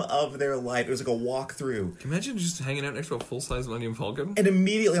time of their life. It was like a walkthrough. Can you imagine just hanging out next to a full-size Millennium Falcon? And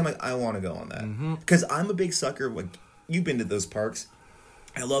immediately I'm like, I want to go on that. Because I'm a big sucker. Like, you've been to those parks.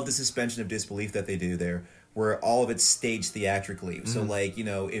 I love the suspension of disbelief that they do there, where all of it's staged theatrically. So, like, you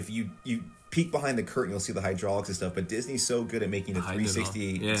know, if you peek behind the curtain, you'll see the hydraulics and stuff. But Disney's so good at making a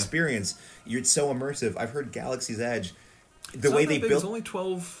 360 experience. It's so immersive. I've heard Galaxy's Edge... The way they built, it's only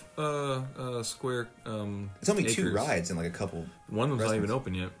 12 square. It's only acres. 2 rides and like a couple. One of them's not even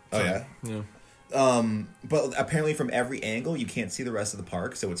open yet. Oh yeah. But apparently from every angle you can't see the rest of the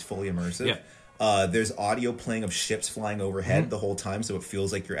park, so it's fully immersive. Yeah. There's audio playing of ships flying overhead the whole time, so it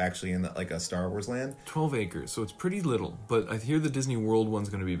feels like you're actually in like a Star Wars land. 12 acres, so it's pretty little. But I hear the Disney World one's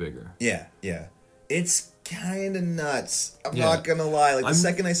going to be bigger. Yeah. It's kind of nuts. I'm not gonna lie. Like the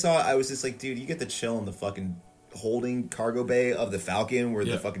second I saw it, I was just like, dude, you get to chill in the fucking holding cargo bay of the Falcon where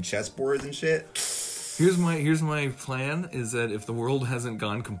the fucking chessboards and shit. Here's my plan is that if the world hasn't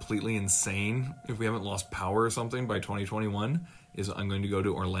gone completely insane, if we haven't lost power or something by 2021, is I'm going to go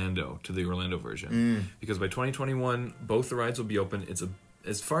to Orlando, to the Orlando version. Because by 2021 both the rides will be open. It's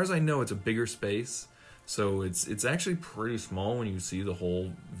as far as I know, it's a bigger space. So it's actually pretty small when you see the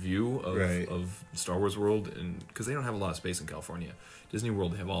whole view of Star Wars World, and because they don't have a lot of space in California. Disney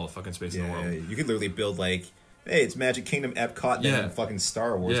World, they have all the fucking space in the world. You could literally build like, hey, it's Magic Kingdom, Epcot, and fucking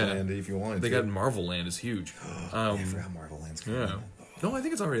Star Wars Land if you wanted to. They got Marvel Land is huge. I forgot Marvel Land's coming. Yeah. No, I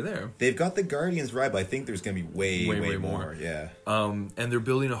think it's already there. They've got the Guardians ride, but I think there's going to be way more. Yeah. And they're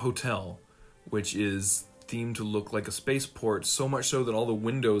building a hotel, which is themed to look like a spaceport, so much so that all the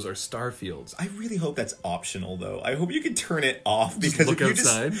windows are star fields. I really hope that's optional, though. I hope you can turn it off, because look if you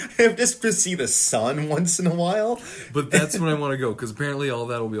outside. just to see the sun once in a while. But that's when I want to go, because apparently all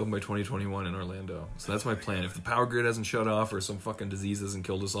that will be open by 2021 in Orlando. So that's my plan. If the power grid hasn't shut off or some fucking disease hasn't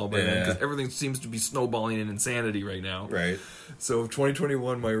killed us all by then, because everything seems to be snowballing in insanity right now. Right. So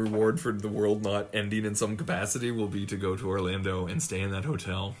 2021, my reward for the world not ending in some capacity will be to go to Orlando and stay in that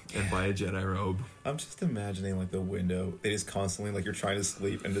hotel and buy a Jedi robe. I'm just imagining like the window. It is constantly like you're trying to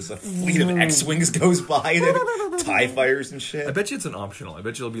sleep and just a fleet of X-Wings goes by and TIE fighters and shit. I bet you it's an optional. I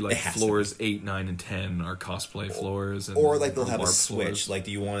bet you it'll be like floors 8, 9, and 10 are cosplay floors. And or like they'll have a switch. Floors. Like,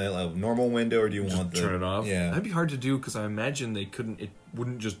 do you want a normal window or do you want turn it off? Yeah. That'd be hard to do because I imagine it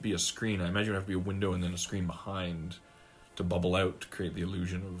wouldn't just be a screen. I imagine it would have to be a window and then a screen behind to bubble out to create the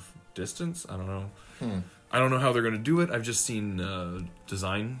illusion of distance. I don't know. I don't know how they're going to do it. I've just seen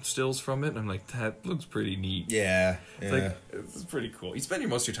design stills from it, and I'm like, that looks pretty neat. Yeah. It's pretty cool. You spend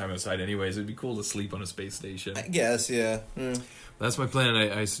most of your time outside anyways. It'd be cool to sleep on a space station. I guess, yeah. That's my plan.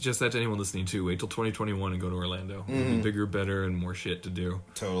 I suggest that to anyone listening, too. Wait till 2021 and go to Orlando. It'll be bigger, better, and more shit to do.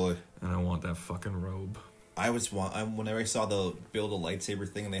 Totally. And I want that fucking robe. Whenever I saw the build a lightsaber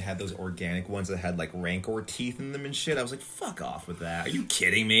thing and they had those organic ones that had like Rancor teeth in them and shit, I was like, fuck off with that. Are you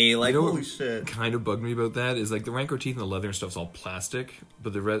kidding me? Like, holy shit. Kind of bugged me about that is like the Rancor teeth and the leather and stuff's all plastic,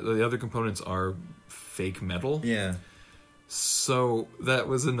 but the other components are fake metal. Yeah. So that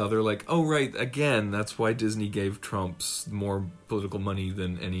was another like, oh right, again, that's why Disney gave Trump's more political money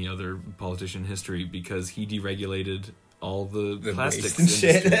than any other politician in history, because he deregulated all the plastics and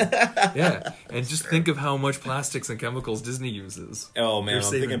shit. Yeah, and just think of how much plastics and chemicals Disney uses. Oh man, I'm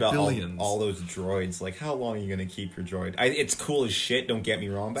thinking about all those droids. Like, how long are you going to keep your droid? It's cool as shit, don't get me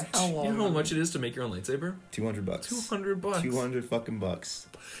wrong, but how long? You know how much it is to make your own lightsaber? $200. $200. $200 fucking bucks.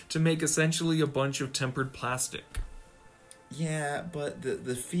 To make essentially a bunch of tempered plastic. Yeah, but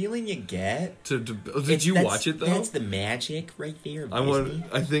the feeling you get. Did you watch it though? That's the magic right there.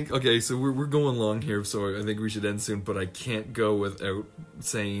 I think okay, so we're going long here, so I think we should end soon. But I can't go without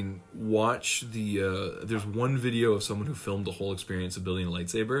saying, watch the. There's one video of someone who filmed the whole experience of building a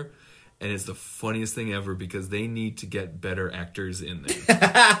lightsaber, and it's the funniest thing ever because they need to get better actors in there.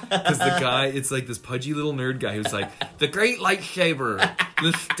 Because the guy, it's like this pudgy little nerd guy who's like, the great lightsaber,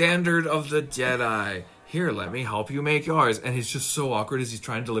 the standard of the Jedi. Here, let me help you make yours. And he's just so awkward as he's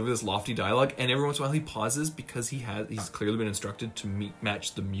trying to deliver this lofty dialogue. And every once in a while he pauses because he's clearly been instructed to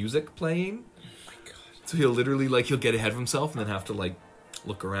match the music playing. Oh my god. So he'll literally, he'll get ahead of himself and then have to,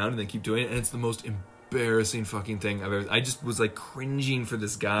 look around and then keep doing it. And it's the most embarrassing fucking thing I've ever. I just was like cringing for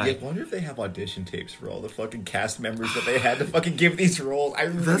this guy. Yeah, I wonder if they have audition tapes for all the fucking cast members that they had to fucking give these roles. I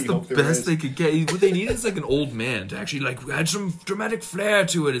really That's hope the there best is. they could get. What they need is like an old man to actually like add some dramatic flair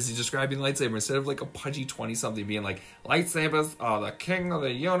to it as he's describing lightsaber instead of like a pudgy 20-something being like, lightsabers are the king of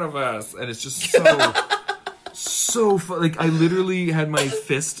the universe, and it's just so fun. Like I literally had my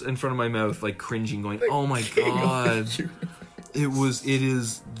fist in front of my mouth, like cringing, going, "Oh my god!" It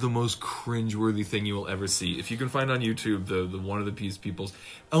is the most cringeworthy thing you will ever see. If you can find on YouTube the one of the people's.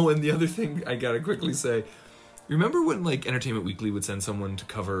 Oh, and the other thing I gotta quickly say. Remember when like Entertainment Weekly would send someone to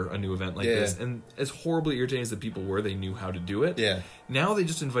cover a new event like this, and as horribly irritating as the people were, they knew how to do it. Yeah. Now they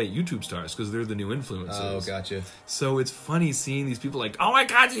just invite YouTube stars because they're the new influencers. Oh, gotcha. So it's funny seeing these people like, oh my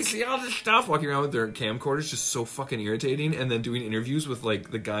god, you see all this stuff, walking around with their camcorders, just so fucking irritating, and then doing interviews with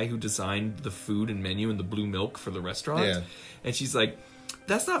like the guy who designed the food and menu and the blue milk for the restaurant. Yeah. And she's like,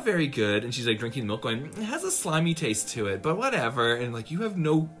 that's not very good. And she's like drinking milk, going, it has a slimy taste to it, but whatever. And like, you have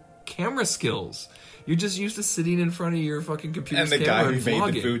no camera skills. You're just used to sitting in front of your fucking computer. And the guy who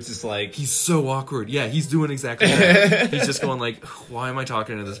made the food's just like... He's so awkward. Yeah, he's doing exactly that. He's just going like, why am I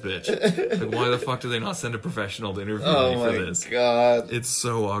talking to this bitch? Like, why the fuck do they not send a professional to interview me for this? Oh my god. It's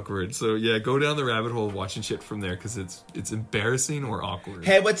so awkward. So yeah, go down the rabbit hole watching shit from there because it's embarrassing or awkward.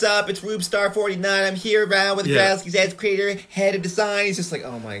 Hey, what's up? It's RubeStar49. I'm here around with Grasky's Edge creator, head of design. He's just like,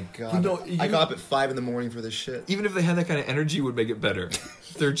 oh my god. I got up at 5 a.m. for this shit. Even if they had that kind of energy, it would make it better.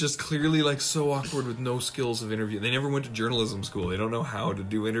 They're just clearly like so awkward with no skills of interview. They never went to journalism school. They don't know how to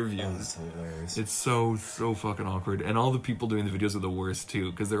do interviews. Oh, that's hilarious. It's so fucking awkward. And all the people doing the videos are the worst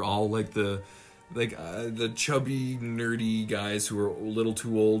too, because they're all like the chubby nerdy guys who are a little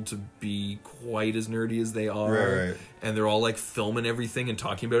too old to be quite as nerdy as they are. Right. And they're all like filming everything and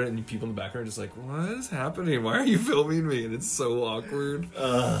talking about it, and people in the background are just like, what is happening? Why are you filming me? And it's so awkward.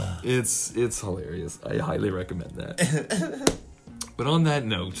 It's hilarious. I highly recommend that. But on that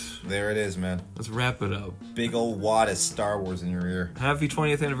note... There it is, man. Let's wrap it up. Big old wad of Star Wars in your ear. Happy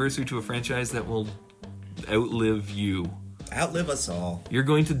 20th anniversary to a franchise that will outlive you. Outlive us all. You're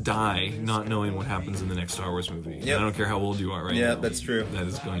going to die not knowing what happens in the next Star Wars movie. Yep. I don't care how old you are right now. Yeah, that's true. That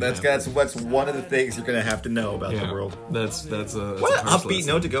is going that's one of the things you're going to have to know about the world. That's what an upbeat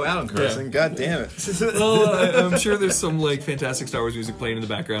note to go out on, Carson. Yeah. God damn it. Well, I'm sure there's some like fantastic Star Wars music playing in the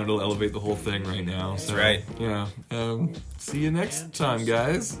background. It'll elevate the whole thing right now. That's right. Yeah. See you next time,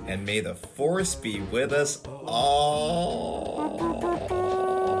 guys. And may the Force be with us all.